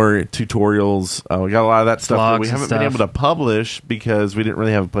 or tutorials. We got a lot of that stuff that we haven't been able to publish because we didn't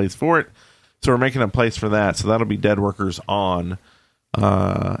really have a place for it. So we're making a place for that. So that'll be Dead Workers On.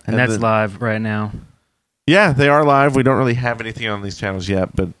 And that's live right now. Yeah, they are live. We don't really have anything on these channels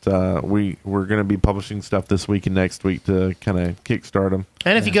yet, but we're going to be publishing stuff this week and next week to kind of kickstart them.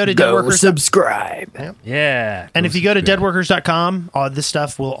 And if you go to Deadworkers, subscribe. Yeah. And if you go to deadworkers.com, all this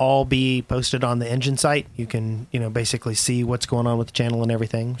stuff will all be posted on the engine site. You can, basically see what's going on with the channel and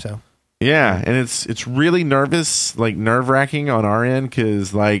everything. So yeah, and it's really nerve-wracking on our end because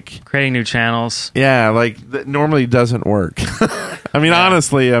creating new channels. Yeah, that normally doesn't work. I mean,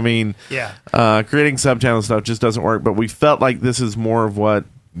 honestly, creating sub-channel stuff just doesn't work. But we felt like this is more of what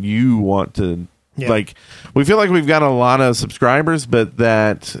you want to we feel like we've got a lot of subscribers, but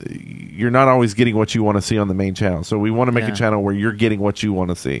that you're not always getting what you want to see on the main channel. So we want to make a channel where you're getting what you want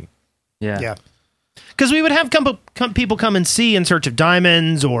to see. Yeah. Because we would have people come and see In Search of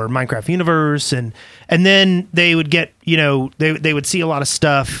Diamonds or Minecraft Universe, and then they would get, they would see a lot of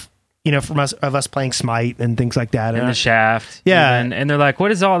stuff, from us playing Smite and things like that. And the Shaft. Yeah. And they're like,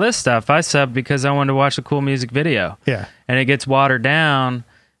 what is all this stuff? I subbed because I wanted to watch a cool music video. Yeah. And it gets watered down.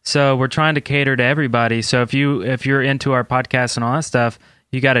 So we're trying to cater to everybody. So if you're into our podcast and all that stuff,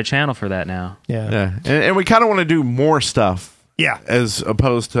 you got a channel for that now. Yeah. And we kind of want to do more stuff. Yeah. As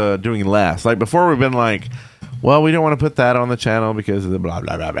opposed to doing less. Like before we've been like, well, we don't want to put that on the channel because of the blah,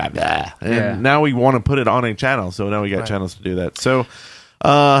 blah, blah, blah, blah. And now we want to put it on a channel. So now we got channels to do that. So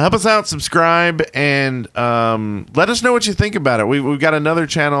help us out, subscribe, and let us know what you think about it. We've got another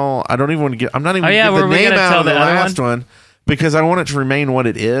channel. I don't even want to get, I'm not even going to get the name out of the last one because I want it to remain what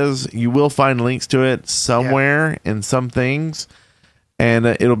it is. You will find links to it somewhere in some things, and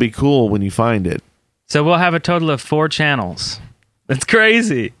it'll be cool when you find it. So we'll have a total of 4 channels. That's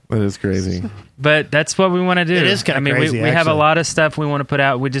crazy. That is crazy. But that's what we want to do. It is kinda crazy, we have a actually. lot of stuff we want to put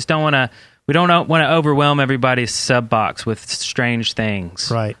out. We just don't want to. We don't want to overwhelm everybody's sub box with strange things.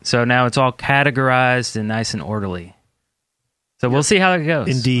 Right. So now it's all categorized and nice and orderly. So we'll see how it goes.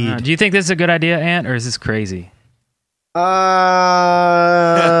 Indeed. Do you think this is a good idea, Ant, or is this crazy?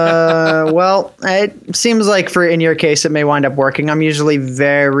 Well, it seems like in your case, it may wind up working. I'm usually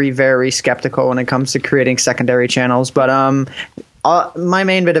very, very skeptical when it comes to creating secondary channels, but my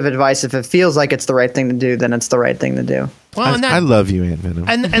main bit of advice, if it feels like it's the right thing to do, then it's the right thing to do. Well, I love you, AntVenom.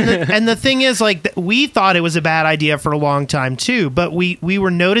 And the thing is, like, we thought it was a bad idea for a long time too, but we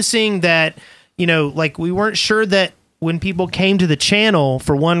were noticing that, like, we weren't sure that when people came to the channel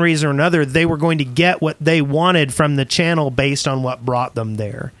for one reason or another, they were going to get what they wanted from the channel based on what brought them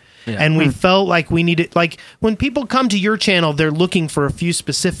there. Yeah. And we felt like we needed, like, when people come to your channel, they're looking for a few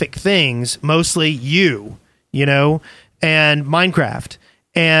specific things, mostly you and Minecraft.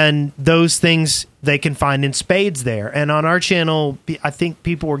 And those things they can find in spades there. And on our channel, I think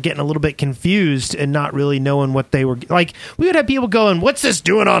people were getting a little bit confused and not really knowing what they were like. We would have people going, "What's this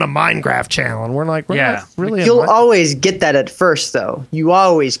doing on a Minecraft channel?" And we're like, "We're not really." You'll always get that at first, though. You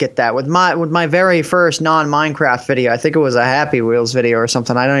always get that with my very first non-Minecraft video. I think it was a Happy Wheels video or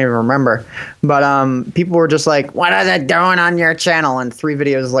something. I don't even remember. But people were just like, "What is it doing on your channel?" And 3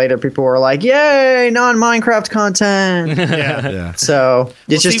 videos later, people were like, "Yay, non-Minecraft content!" Yeah. So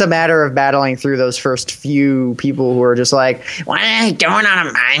it's just a matter of battling through those first few people who are just like, "What are you doing on a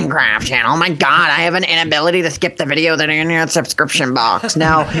Minecraft channel? Oh my god, I have an inability to skip the video that are in your subscription box."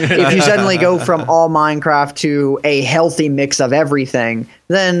 Now, if you suddenly go from all Minecraft to a healthy mix of everything,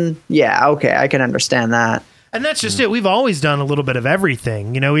 then yeah, okay, I can understand that. And that's just it. We've always done a little bit of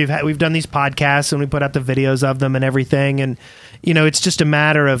everything. We've done these podcasts and we put out the videos of them and everything. And it's just a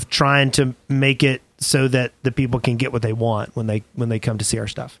matter of trying to make it so that the people can get what they want when they come to see our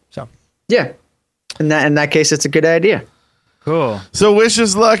stuff. So yeah, in that case, it's a good idea. Cool. So wish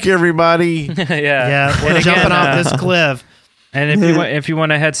us luck, everybody. Yeah, we're jumping off this cliff. And if you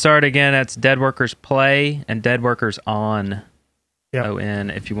want a head start again, that's Dead Workers Play and Dead Workers On. Yep. ON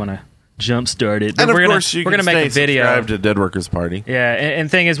if you want to jumpstart it. And But of course, we're gonna make a video. Subscribe to Dead Workers Party. Yeah, and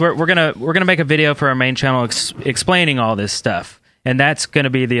thing is, we're gonna make a video for our main channel explaining all this stuff, and that's gonna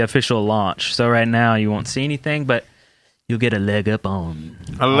be the official launch. So right now, you won't see anything, but you'll get a leg up on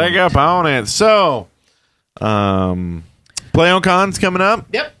it. So, Play on Con's coming up.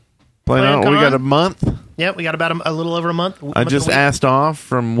 Yep. Play on. We got a month. Yep, we got about a little over a month. I just asked off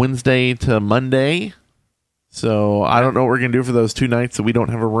from Wednesday to Monday. So I don't know what we're going to do for those 2 nights that we don't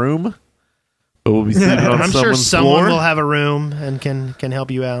have a room. But we'll be sitting on I'm someone's sure someone floor. will have a room and can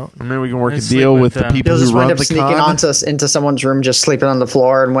help you out. And maybe we can work a deal with the people You'll who just run wind up the sneaking con. into someone's room, just sleeping on the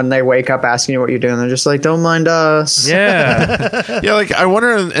floor, and when they wake up asking you what you're doing, they're just like, "Don't mind us." Yeah. Yeah, like I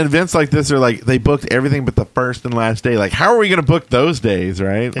wonder in events like this are like they booked everything but the first and last day. Like, how are we going to book those days,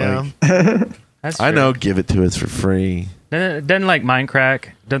 right? Yeah. Like, That's I true. know, give it to us for free. Doesn't like Minecraft?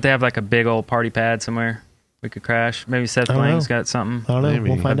 Don't they have like a big old party pad somewhere we could crash? Maybe Seth I don't Bling's know. got something. I don't know. Maybe.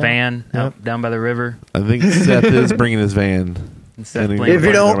 We'll A find out. van Yep. out down by the river. I think Seth is bringing his van. And Seth And he- Bling- If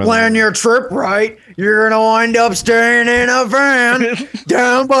you don't plan your trip right, you're gonna wind up staying in a van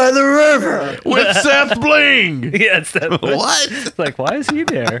down by the river. with Seth Bling. Yeah, it's that. What? It's like, why is he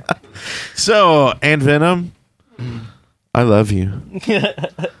there? So, AntVenom, I love you.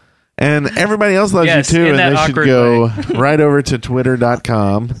 And everybody else loves Yes, you too. in And that they should awkward go way. right over to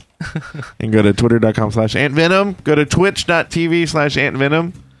twitter.com and go to twitter.com/AntVenom. Go to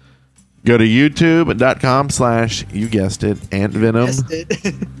twitch.tv/AntVenom. Go to youtube.com/ you guessed it,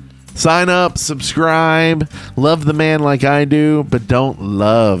 AntVenom. Sign up, subscribe, love the man like I do, but don't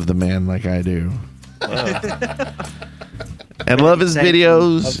love the man like I do. And love his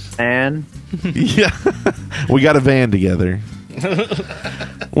videos. And Yeah. We got a van together.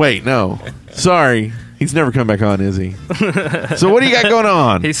 Wait, no. Sorry. He's never come back on, is he? So what do you got going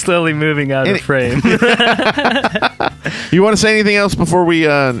on? He's slowly moving out of frame. You want to say anything else before we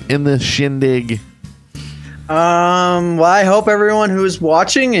end this shindig? well, I hope everyone who's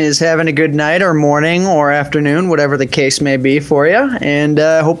watching is having a good night or morning or afternoon, whatever the case may be for you. And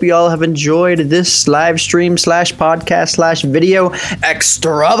hope you all have enjoyed this live stream / podcast / video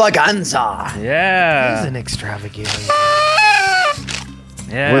extravaganza. Yeah. It's an extravaganza.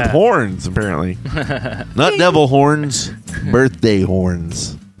 Yeah. With horns, apparently. Not devil horns, birthday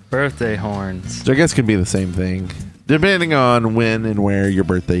horns. Birthday horns. Which I guess could be the same thing, depending on when and where your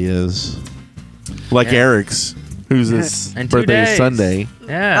birthday is. Like Eric's, whose his In 2 birthday is days. Sunday.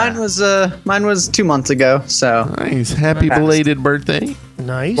 Yeah. Mine was 2 months ago, so Nice. Happy belated birthday.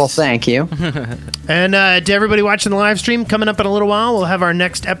 Nice. Well, thank you. And to everybody watching the live stream, coming up in a little while, we'll have our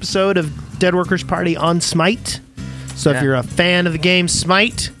next episode of Dead Workers Party on Smite. So if you're a fan of the game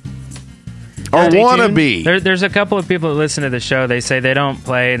Smite, or want to be, there's a couple of people that listen to the show. They say they don't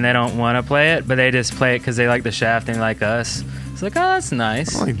play and they don't want to play it, but they just play it because they like the Shaft and they like us. It's like, oh, that's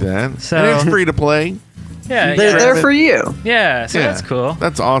nice. I like that. So and it's free to play. Yeah, they're there for you. Yeah, so that's cool.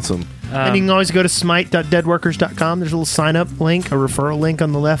 That's awesome. And you can always go to smite.deadworkers.com. There's a little sign-up link, a referral link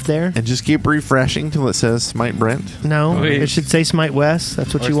on the left there. And just keep refreshing till it says Smite Brent. No, it should say Smite West.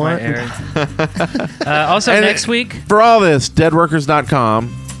 That's what you want. Also, and next week. For all this,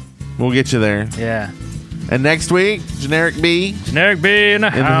 deadworkers.com. We'll get you there. Yeah. And next week, Generic B. Generic B in the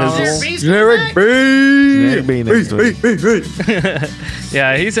house. Generic B next week.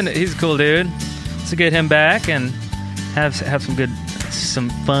 Yeah, he's a cool dude. So get him back and have some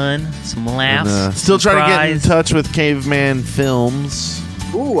fun, some laughs. And, still trying to get in touch with Caveman Films.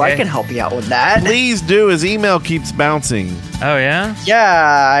 Ooh, I can help you out with that. Please do. His email keeps bouncing. Oh, yeah?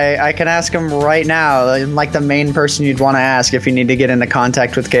 Yeah, I can ask him right now. I'm like the main person you'd want to ask if you need to get into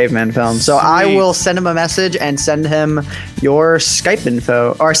contact with Caveman Film. So I will send him a message and send him your Skype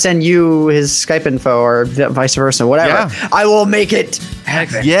info, or send you his Skype info, or vice versa, whatever. Yeah. I will make it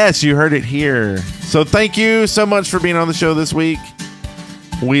happen. Yes, you heard it here. So thank you so much for being on the show this week.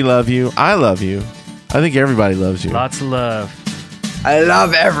 We love you. I love you. I think everybody loves you. Lots of love. I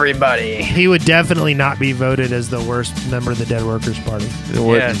love everybody. He would definitely not be voted as the worst member of the Dead Workers Party. It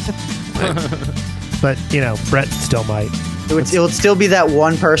wouldn't. But, Brett still might. It would still be that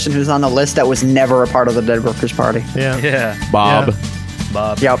one person who's on the list that was never a part of the Dead Workers Party. Yeah. Yeah. Bob. Yeah.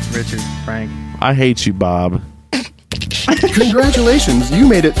 Bob. Yep. Richard. Frank. I hate you, Bob. Congratulations, you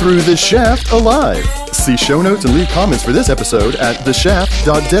made it through The Shaft alive. See show notes and leave comments for this episode at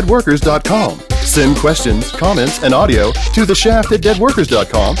theshaft.deadworkers.com. Send questions, comments, and audio to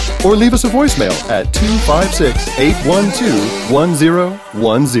theshaft@deadworkers.com or leave us a voicemail at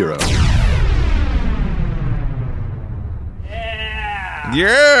 256-812-1010.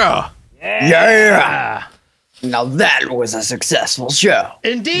 Yeah! Yeah! Now that was a successful show.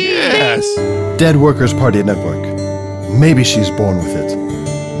 Indeed! Yes! Dead Workers Party Network. Maybe she's born with it.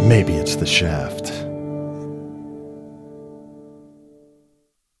 Maybe it's the Shaft.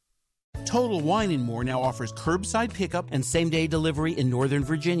 Total Wine & More now offers curbside pickup and same-day delivery in Northern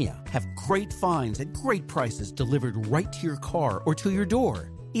Virginia. Have great finds at great prices delivered right to your car or to your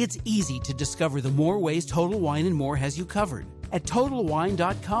door. It's easy to discover the more ways Total Wine & More has you covered at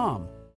TotalWine.com.